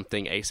 yeah,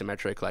 something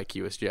asymmetric like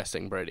you were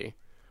suggesting, Brodie.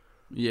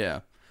 Yeah.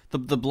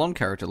 The blonde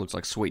character looks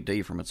like Sweet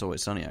D from It's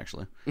Always Sunny,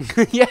 actually.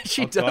 Yeah,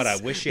 she does. God, I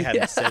wish you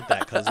hadn't said that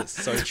because it's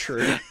so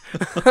true.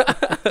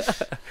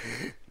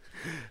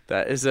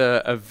 That is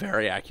a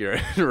very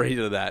accurate read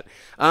of that.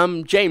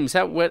 James,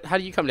 how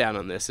do you come down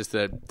on this as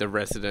the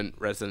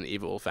Resident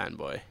Evil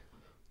fanboy?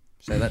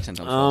 Say that 10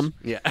 times.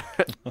 Yeah.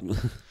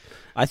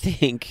 I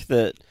think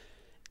that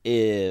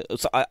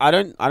so I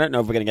don't know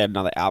if we're going to get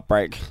another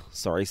Outbreak.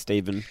 Sorry,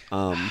 Stephen.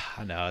 I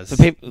know. For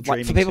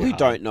people who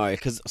don't know,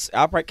 because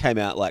Outbreak came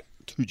out like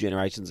 2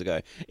 generations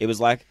ago. It was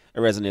like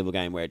a Resident Evil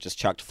game where it just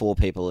chucked 4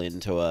 people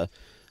into a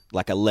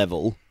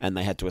level and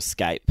they had to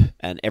escape,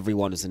 and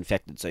everyone is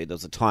infected, so there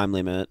was a time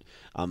limit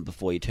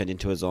before you turned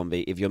into a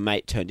zombie. If your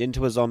mate turned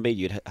into a zombie,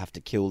 you'd have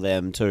to kill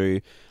them too.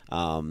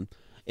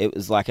 It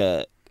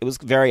was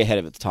very ahead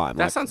of its time.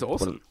 That sounds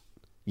awesome.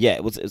 Yeah,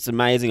 it's an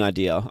amazing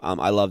idea.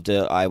 I loved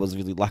it. I was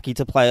really lucky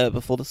to play it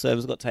before the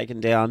servers got taken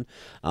down.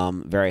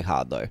 Very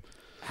hard though.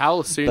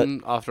 How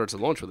soon after its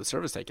launch were the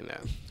servers taken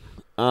down?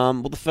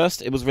 Well,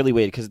 it was really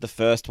weird because the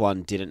first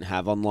one didn't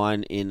have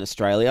online in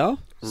Australia,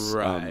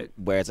 right?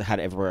 Whereas it had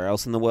everywhere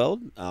else in the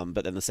world.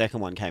 But then the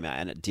second one came out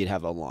and it did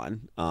have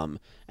online. And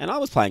I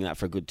was playing that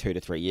for a good 2 to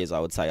 3 years, I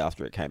would say,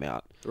 after it came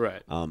out.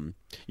 Right.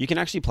 You can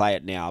actually play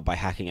it now by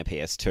hacking a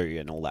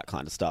PS2 and all that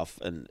kind of stuff,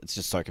 and it's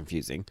just so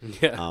confusing.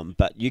 Yeah.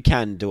 But you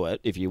can do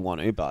it if you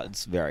want to, but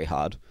it's very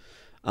hard.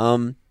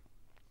 In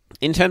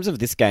terms of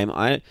this game,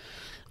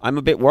 I'm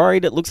a bit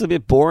worried. It looks a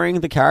bit boring.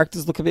 The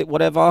characters look a bit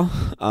whatever.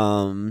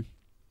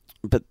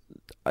 But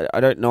I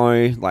don't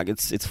know. Like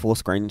it's 4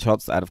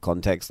 screenshots out of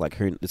context. Like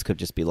this could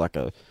just be like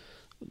a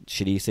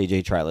shitty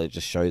CG trailer. It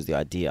just shows the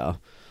idea.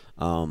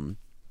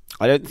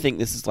 I don't think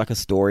this is like a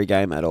story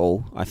game at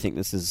all. I think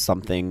this is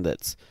something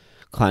that's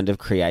kind of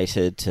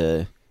created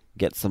to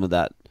get some of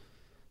that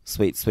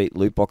sweet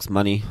loot box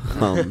money.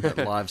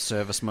 That live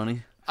service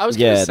money. I was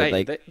going to Yeah,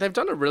 say, that they've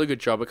done a really good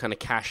job of kind of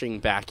cashing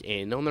back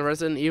in on the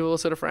Resident Evil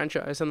sort of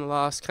franchise in the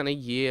last kind of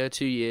year,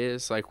 2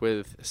 years, like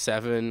with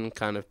 7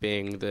 kind of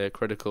being the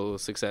critical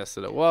success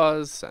that it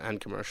was, and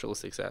commercial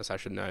success, I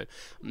should know.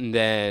 And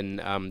then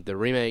the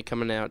remake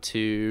coming out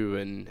too,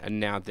 and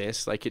now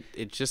this. Like,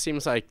 it just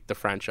seems like the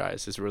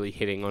franchise is really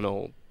hitting on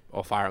all,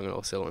 or firing on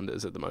all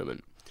cylinders at the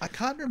moment. I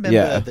can't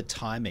remember the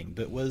timing,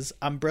 but was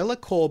Umbrella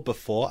Corps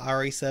before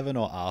RE7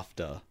 or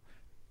after?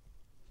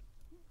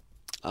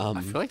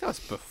 I feel like that was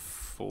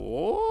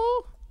before.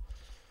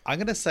 I'm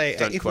going to say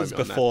Don't if it quote was me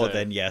on that, before, though.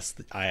 then yes,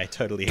 I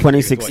totally agree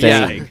with what 2016. you're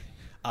Yeah. saying.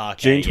 Okay,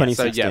 June yes.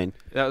 2016. So,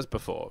 yeah, that was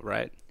before,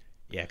 right?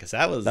 Yeah, because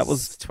that was That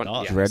was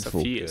not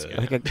dreadful. a few years ago.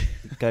 I think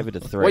I gave it a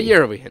 3. What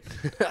year are we in?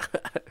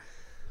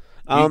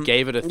 You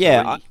gave it a 3.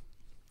 Yeah,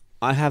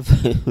 I have.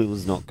 It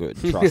was not good.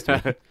 Trust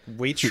me.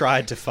 We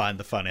tried to find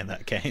the fun in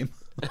that game.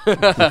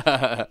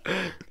 Yeah,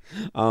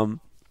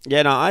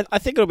 no, I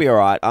think it'll be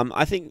alright.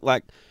 I think,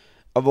 like,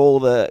 of all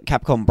the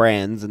Capcom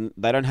brands, and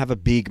they don't have a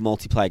big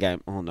multiplayer game.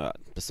 Oh, no,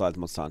 besides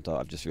Monster Hunter,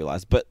 I've just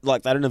realised. But,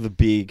 like, they don't have a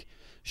big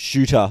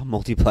shooter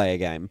multiplayer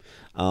game.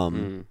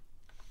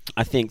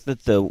 I think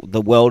that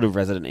the world of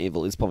Resident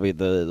Evil is probably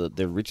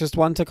the richest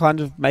one to kind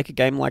of make a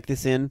game like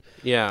this in.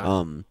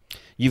 Yeah.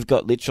 You've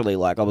got literally,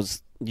 like,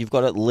 you've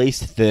got at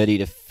least 30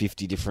 to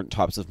 50 different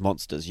types of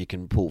monsters you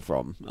can pull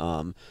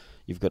from.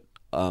 You've got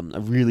a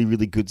really,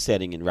 really good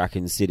setting in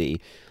Raccoon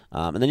City.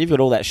 And then you've got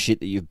all that shit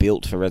that you've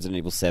built for Resident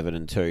Evil 7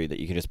 and 2 that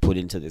you can just put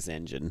into this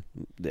engine.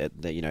 Their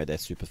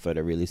super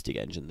photorealistic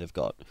engine they've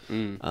got.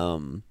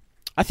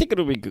 I think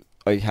it'll be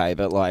okay,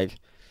 but, like,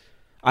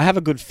 I have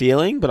a good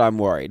feeling, but I'm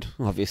worried,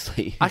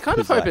 obviously. I kind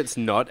of hope it's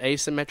not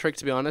asymmetric,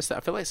 to be honest. I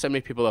feel like so many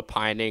people are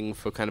pining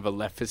for kind of a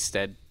Left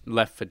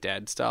 4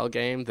 Dead style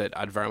game that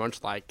I'd very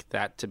much like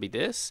that to be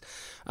this.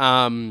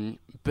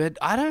 But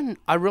I'm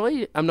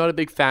not a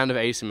big fan of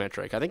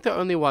asymmetric. I think the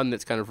only one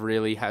that's kind of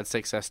really had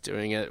success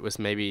doing it was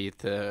maybe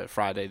the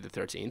Friday the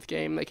 13th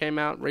game that came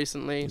out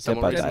recently. Dead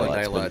by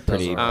Daylight's been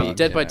pretty big.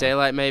 Dead by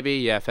Daylight, maybe?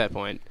 Yeah, fair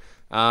point.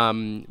 I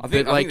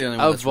think the only one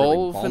that's really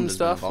Evolve bombed and has been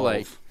stuff, Evolve.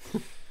 like...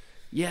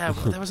 Yeah,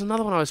 well, there was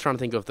another one I was trying to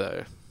think of,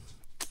 though.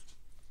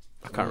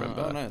 I can't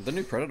remember. I don't know. The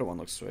new Predator one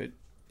looks sweet.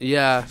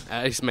 Yeah,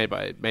 it's made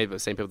by the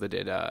same people that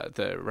did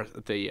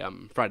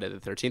the Friday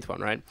the 13th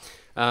one, right?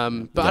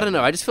 But I don't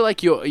know. I just feel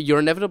like you're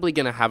inevitably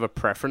going to have a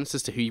preference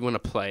as to who you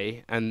want to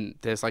play, and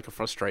there's like a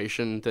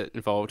frustration that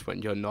involved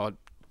when you're not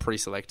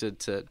pre-selected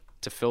to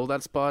fill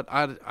that spot.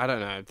 I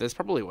don't know. There's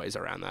probably ways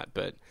around that,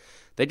 but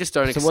they just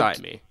don't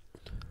excite me.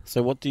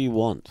 So what do you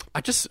want?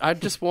 I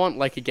just want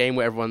like a game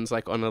where everyone's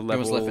like on a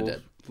level. Left 4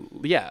 Dead.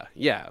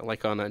 Yeah,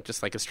 like on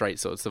just like a straight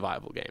sort of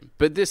survival game.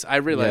 But I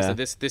realize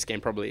that this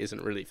game probably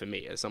isn't really for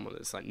me as someone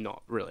that's like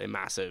not really a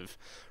massive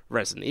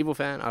Resident Evil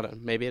fan. I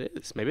don't. Maybe it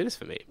is. Maybe it is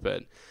for me.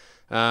 But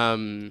I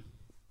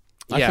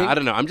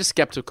don't know. I'm just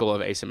skeptical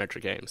of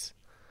asymmetric games.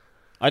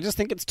 I just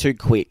think it's too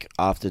quick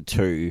after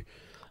 2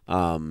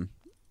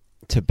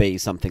 to be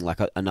something like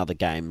another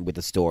game with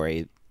a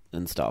story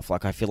and stuff.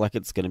 Like, I feel like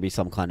it's going to be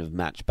some kind of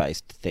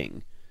match-based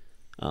thing.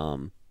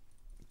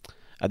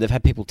 They've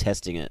had people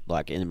testing it,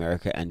 like, in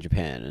America and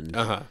Japan,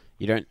 and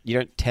you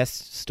don't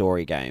test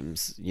story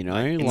games, you know?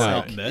 It's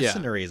like, not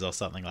Mercenaries or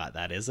something like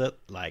that, is it?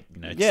 Like,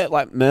 yeah,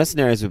 like,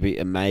 Mercenaries would be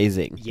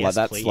amazing. Yes,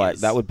 like, please. Like,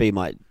 that would be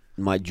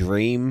my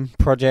dream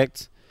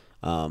project.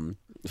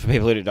 For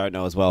people who don't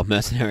know as well,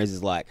 Mercenaries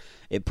is like,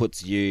 it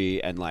puts you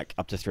and like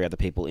up to 3 other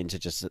people into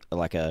just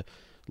like a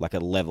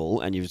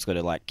level, and you've just got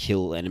to like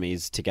kill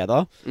enemies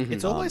together.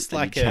 It's almost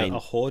like a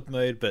horde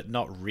mode, but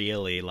not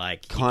really.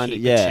 Like, kind of,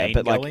 yeah.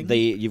 But like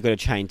you've got a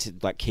chain to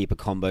like keep a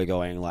combo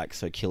going, like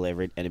so kill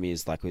every enemy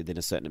is like within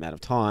a certain amount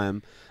of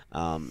time,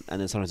 and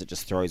then sometimes it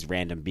just throws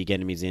random big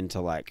enemies in to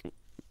like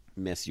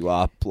mess you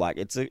up. Like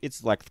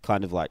it's like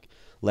kind of like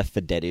Left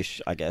 4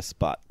 Dead-ish, I guess,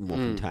 but more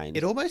contained.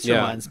 It almost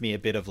reminds me a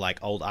bit of like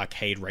old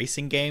arcade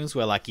racing games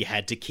where like you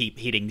had to keep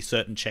hitting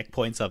certain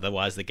checkpoints,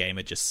 otherwise the game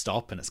would just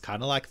stop. And it's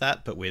kind of like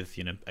that, but with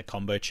a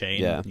combo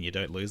chain, and you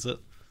don't lose it.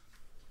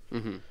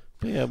 But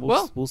yeah,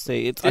 we'll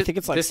see. I think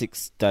it's like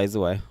 6 days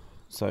away.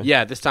 So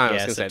yeah, this time I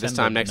was going to say September this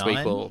time next 9.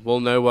 week we'll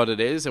know what it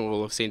is, and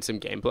we'll have seen some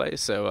gameplay.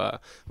 So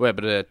we're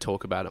able to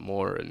talk about it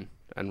more and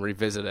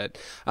revisit it.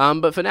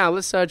 But for now,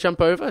 let's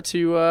jump over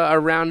to a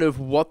round of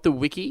What the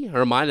Wiki. A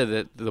reminder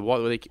that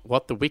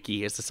What the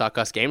Wiki is the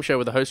Sarcast game show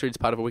where the host reads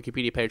part of a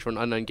Wikipedia page for an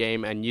unknown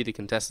game, and you, the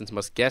contestants,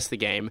 must guess the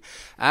game.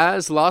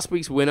 As last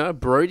week's winner,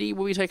 Brodie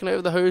will be taking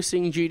over the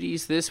hosting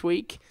duties this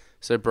week.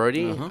 So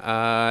Brodie,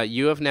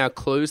 you have now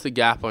closed the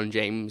gap on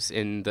James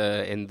in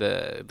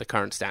the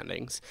current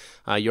standings.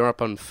 You're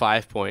up on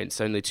 5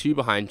 points, only 2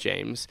 behind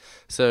James.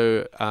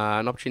 So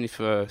an opportunity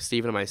for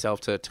Stephen and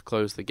myself to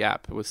close the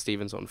gap, with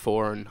Stephen's on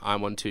 4 and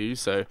I'm on 2.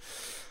 So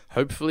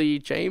hopefully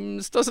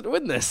James doesn't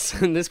win this,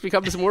 and this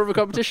becomes more of a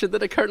competition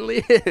than it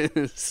currently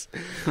is.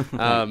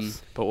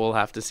 But we'll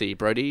have to see.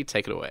 Brodie,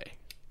 take it away.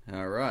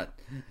 All right.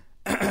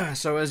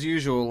 So as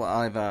usual,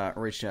 I've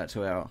reached out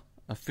to our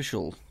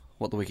official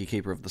What the Wiki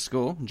Keeper of the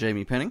Score,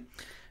 Jamie Penning.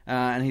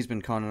 And he's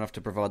been kind enough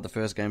to provide the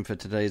first game for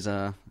today's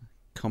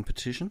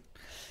competition.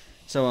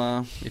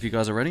 So if you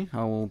guys are ready,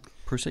 I will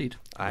proceed.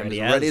 I'm as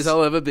ready as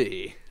I'll ever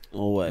be.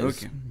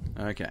 Always.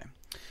 Okay.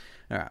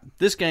 All right.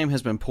 This game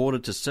has been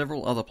ported to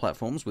several other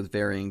platforms with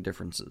varying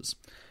differences.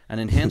 An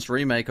enhanced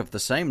remake of the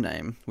same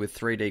name with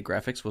 3D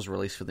graphics was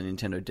released for the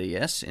Nintendo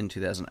DS in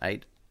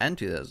 2008 and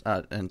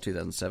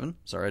 2007.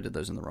 Sorry, I did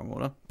those in the wrong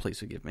order. Please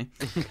forgive me.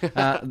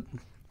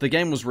 The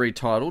game was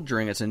retitled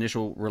during its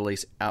initial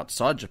release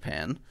outside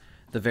Japan.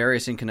 The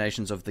various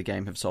incarnations of the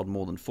game have sold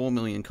more than 4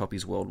 million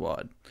copies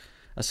worldwide.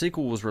 A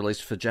sequel was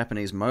released for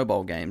Japanese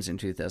mobile games in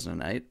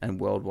 2008 and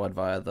worldwide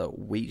via the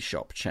Wii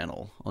Shop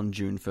channel on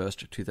June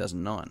 1st,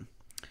 2009.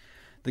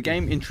 The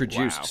game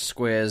introduced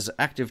Square's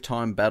Active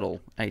Time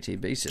Battle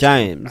ATB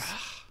system.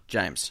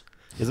 James.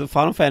 Is it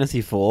Final Fantasy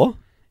IV?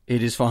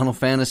 It is Final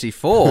Fantasy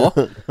IV.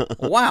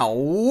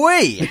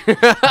 Wow-wee!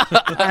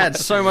 I had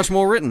so much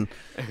more written.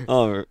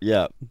 Oh,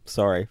 yeah.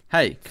 Sorry.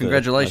 Hey,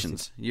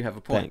 congratulations. You have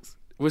a point. Thanks.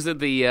 Was it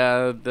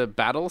the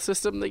battle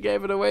system that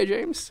gave it away,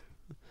 James?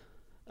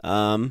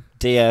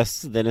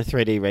 DS, then a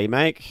 3D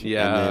remake,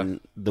 Yeah. and then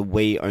the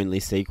Wii only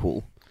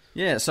sequel.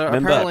 Yeah, so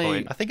Remember-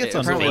 apparently... I think it's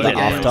on apparently Vita the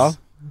game- After.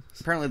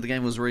 Apparently the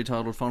game was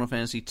retitled Final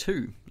Fantasy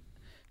II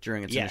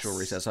during its initial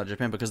release outside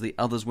Japan because the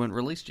others weren't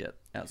released yet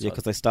outside. Yeah,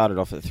 because they started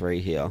off at 3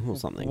 here or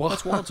something.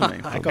 That's wild to me.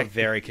 I got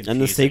very confused.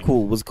 And the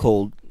sequel was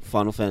called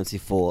Final Fantasy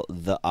IV: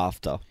 The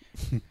After.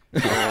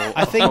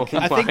 I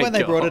think when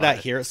they brought it out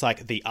God. here, it's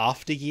like the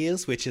After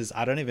Years, which is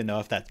I don't even know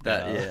if that's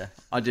better. Yeah,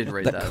 I did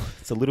read that.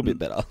 It's a little bit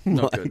better.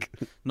 Not good.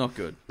 Not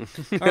good.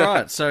 All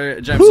right,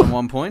 so James on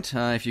 1 point.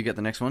 If you get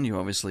the next one, you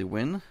obviously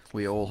win.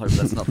 We all hope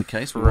that's not the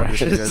case. We want you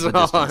to go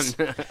the distance.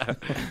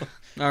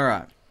 All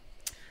right.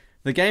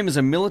 The game is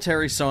a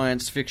military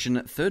science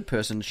fiction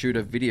third-person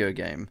shooter video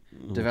game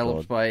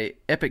developed by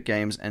Epic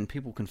Games and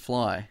People Can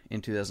Fly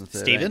in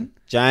 2013. Steven?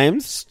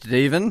 James?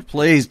 Stephen,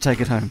 please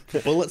take it home.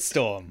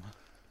 Bulletstorm.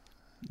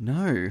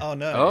 No. Oh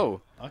no.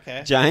 Oh.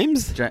 Okay.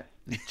 James?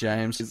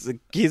 James. It's a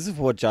Gears of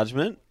War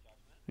Judgment.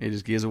 It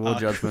is Gears of War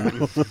Judgment.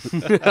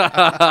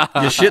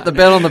 You shit the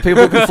bed on the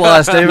People Can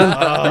Fly, Stephen.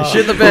 You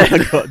shit the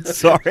bed. God,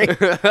 sorry.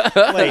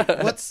 Wait,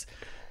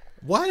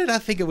 why did I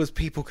think it was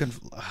People Can...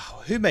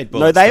 Oh, who made Bulletstorm?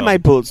 No, they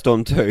made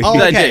Bulletstorm too. Oh,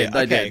 They okay. did,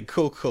 they okay, did.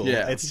 cool.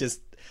 Yeah. It's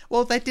just...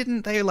 Well, they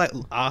didn't... They, like,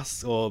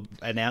 ask or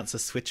announce a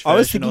Switch I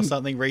was version or thinking-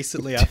 something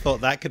recently. I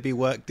thought that could be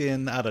worked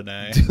in. I don't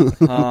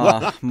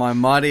know. My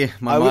mighty I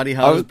heart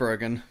is would-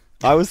 broken.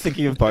 I was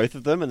thinking of both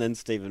of them, and then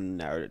Stephen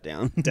narrowed it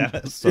down. Damn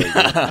it. So good.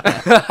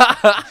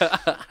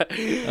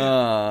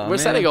 We're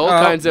setting all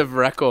kinds of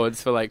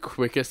records for like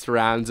quickest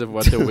rounds of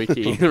What the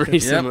Wiki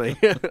recently.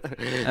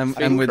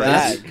 And with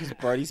that, because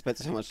Brodie spent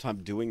so much time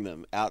doing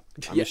them out.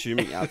 I'm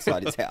assuming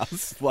outside his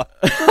house. Like,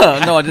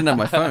 no, I didn't have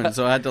my phone,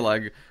 so I had to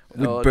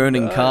with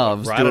burning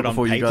calves Write do it it on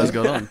before you guys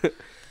paper. got on.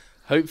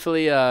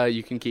 Hopefully,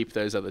 you can keep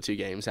those other two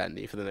games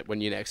handy for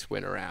when you next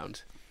win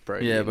around.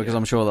 Brodie, Yeah, and because you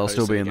I'm sure they'll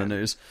still be in hosting the again.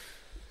 news.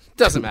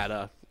 Doesn't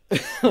matter.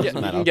 You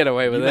can get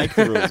away with you it. make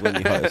the rules when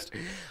you host.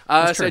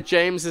 So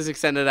James has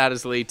extended out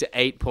his lead to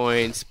 8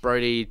 points.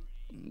 Brodie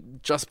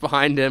just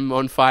behind him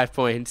on 5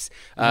 points.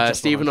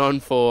 Stephen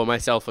on 4,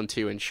 myself on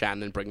 2, and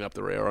Shannon bringing up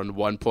the rear on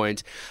 1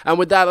 point. And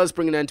with that, let's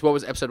bring it into what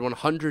was episode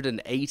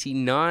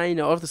 189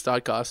 of the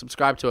Startcast.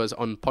 Subscribe to us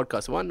on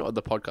Podcast One or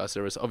the podcast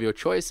service of your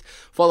choice.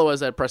 Follow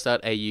us at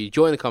press.au.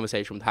 Join the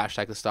conversation with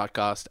hashtag the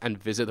Startcast and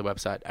visit the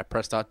website at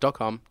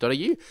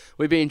press.com.au.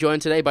 We're being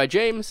joined today by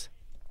James.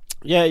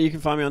 Yeah, you can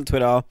find me on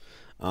Twitter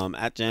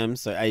at James,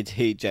 so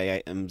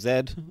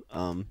ATJAMZ.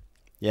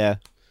 Yeah.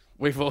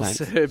 We've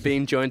also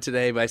been joined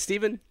today by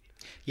Stephen.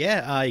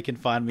 Yeah, you can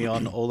find me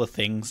on all the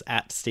things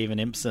at Stephen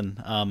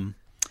Impson.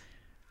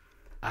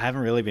 I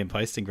haven't really been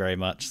posting very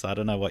much, so I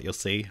don't know what you'll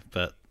see,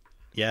 but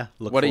yeah,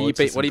 What have you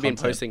been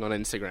content. posting on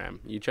Instagram?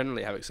 You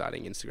generally have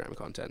exciting Instagram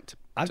content.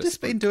 I've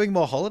just been doing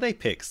more holiday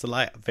pics, so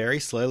like very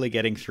slowly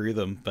getting through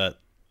them,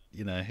 but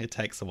you know, it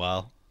takes a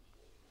while.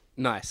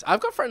 Nice. I've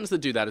got friends that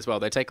do that as well.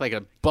 They take like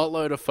a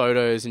buttload of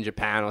photos in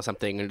Japan or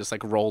something and just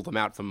like roll them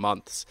out for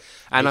months.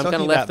 And I'm kind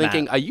of left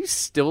thinking, Matt? are you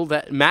still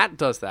there? Matt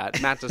does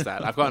that.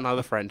 I've got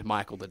another friend,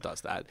 Michael, that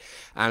does that.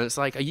 And it's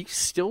like, are you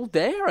still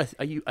there?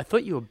 Are you? I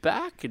thought you were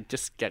back. And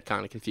just get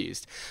kind of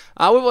confused.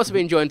 We've also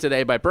been joined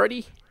today by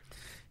Brodie.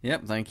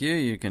 Yep, thank you.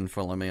 You can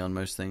follow me on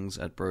most things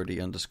at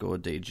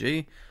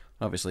Brodie_DG.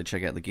 Obviously,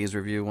 check out the Gears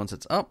review once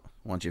it's up.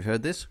 Once you've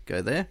heard this,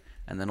 go there.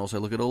 And then also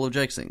look at all of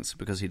Jake's things,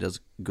 because he does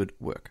good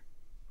work.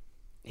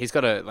 He's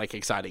got a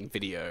exciting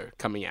video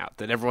coming out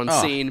that everyone's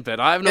seen, but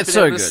I've not been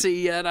so able to good.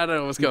 see yet. I don't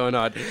know what's going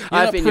on. You're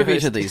not privy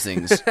to these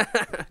things.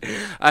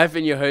 I've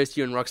been your host,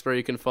 Ewan Roxburgh.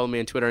 You can follow me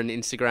on Twitter and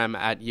Instagram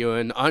at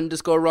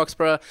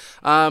Ewan_Roxburgh.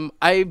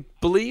 I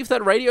believe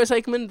that radio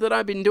segment that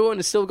I've been doing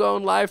is still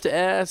going live to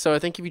air. So I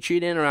think if you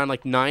tune in around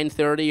like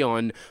 9:30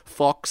 on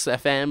Fox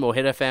FM or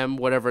Hit FM,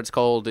 whatever it's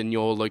called in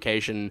your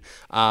location,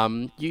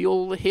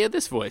 you'll hear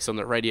this voice on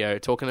the radio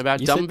talking about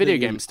dumb video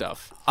game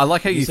stuff. I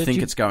like how you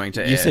think it's going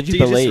to air. You said you Do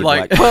just, believe.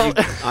 like, Well,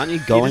 aren't you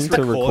going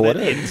to record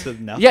it? into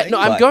nothing? Yeah, no,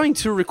 I'm Like- going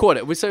to record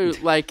it. So,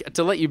 like,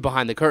 to let you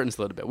behind the curtains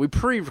a little bit, we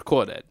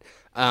pre-record it.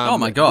 oh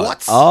my god!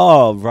 What?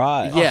 Oh,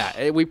 right.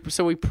 Yeah, we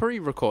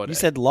pre-record it. You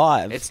said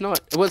live. It's not.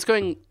 Well, it's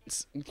going.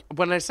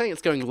 When I say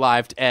it's going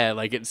live to air,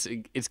 like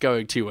it's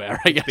going to air.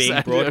 I guess Being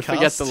I forget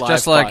broadcast? the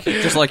live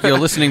just like you're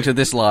listening to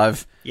this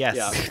live Yes.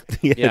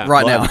 Yeah. Yeah,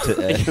 right now. live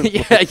to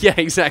air. yeah,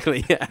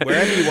 exactly. Yeah.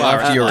 Wherever you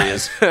live are. to your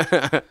ears.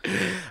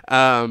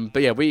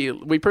 But yeah,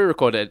 we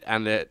pre-recorded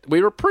and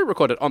we were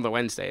pre-recorded on the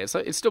Wednesday.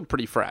 It's still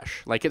pretty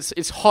fresh. Like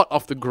it's hot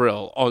off the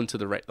grill onto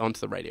the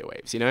radio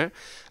waves. You know.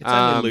 It's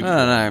only I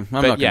don't know.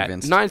 I'm But not yeah,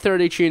 convinced.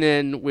 9:30. Tune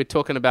in. We're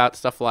talking about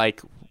stuff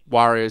like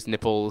Wario's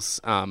nipples.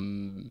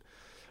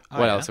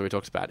 What else have we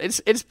talked about?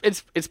 It's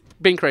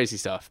been crazy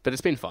stuff, but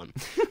it's been fun.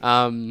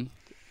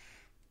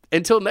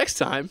 Until next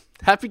time,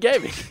 happy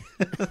gaming.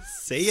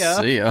 See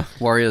ya. See ya.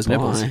 Warriors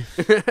nipples. Bye.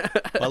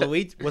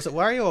 Waluigi, was it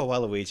Wario or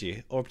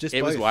Waluigi, or just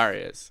It both? was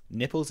Wario's.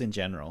 Nipples in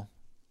general.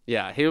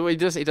 Yeah, he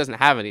doesn't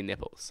have any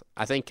nipples.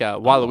 I think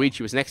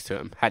Waluigi was next to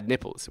him, had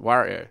nipples.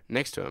 Wario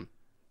next to him,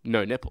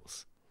 no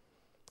nipples.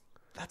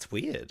 That's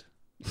weird.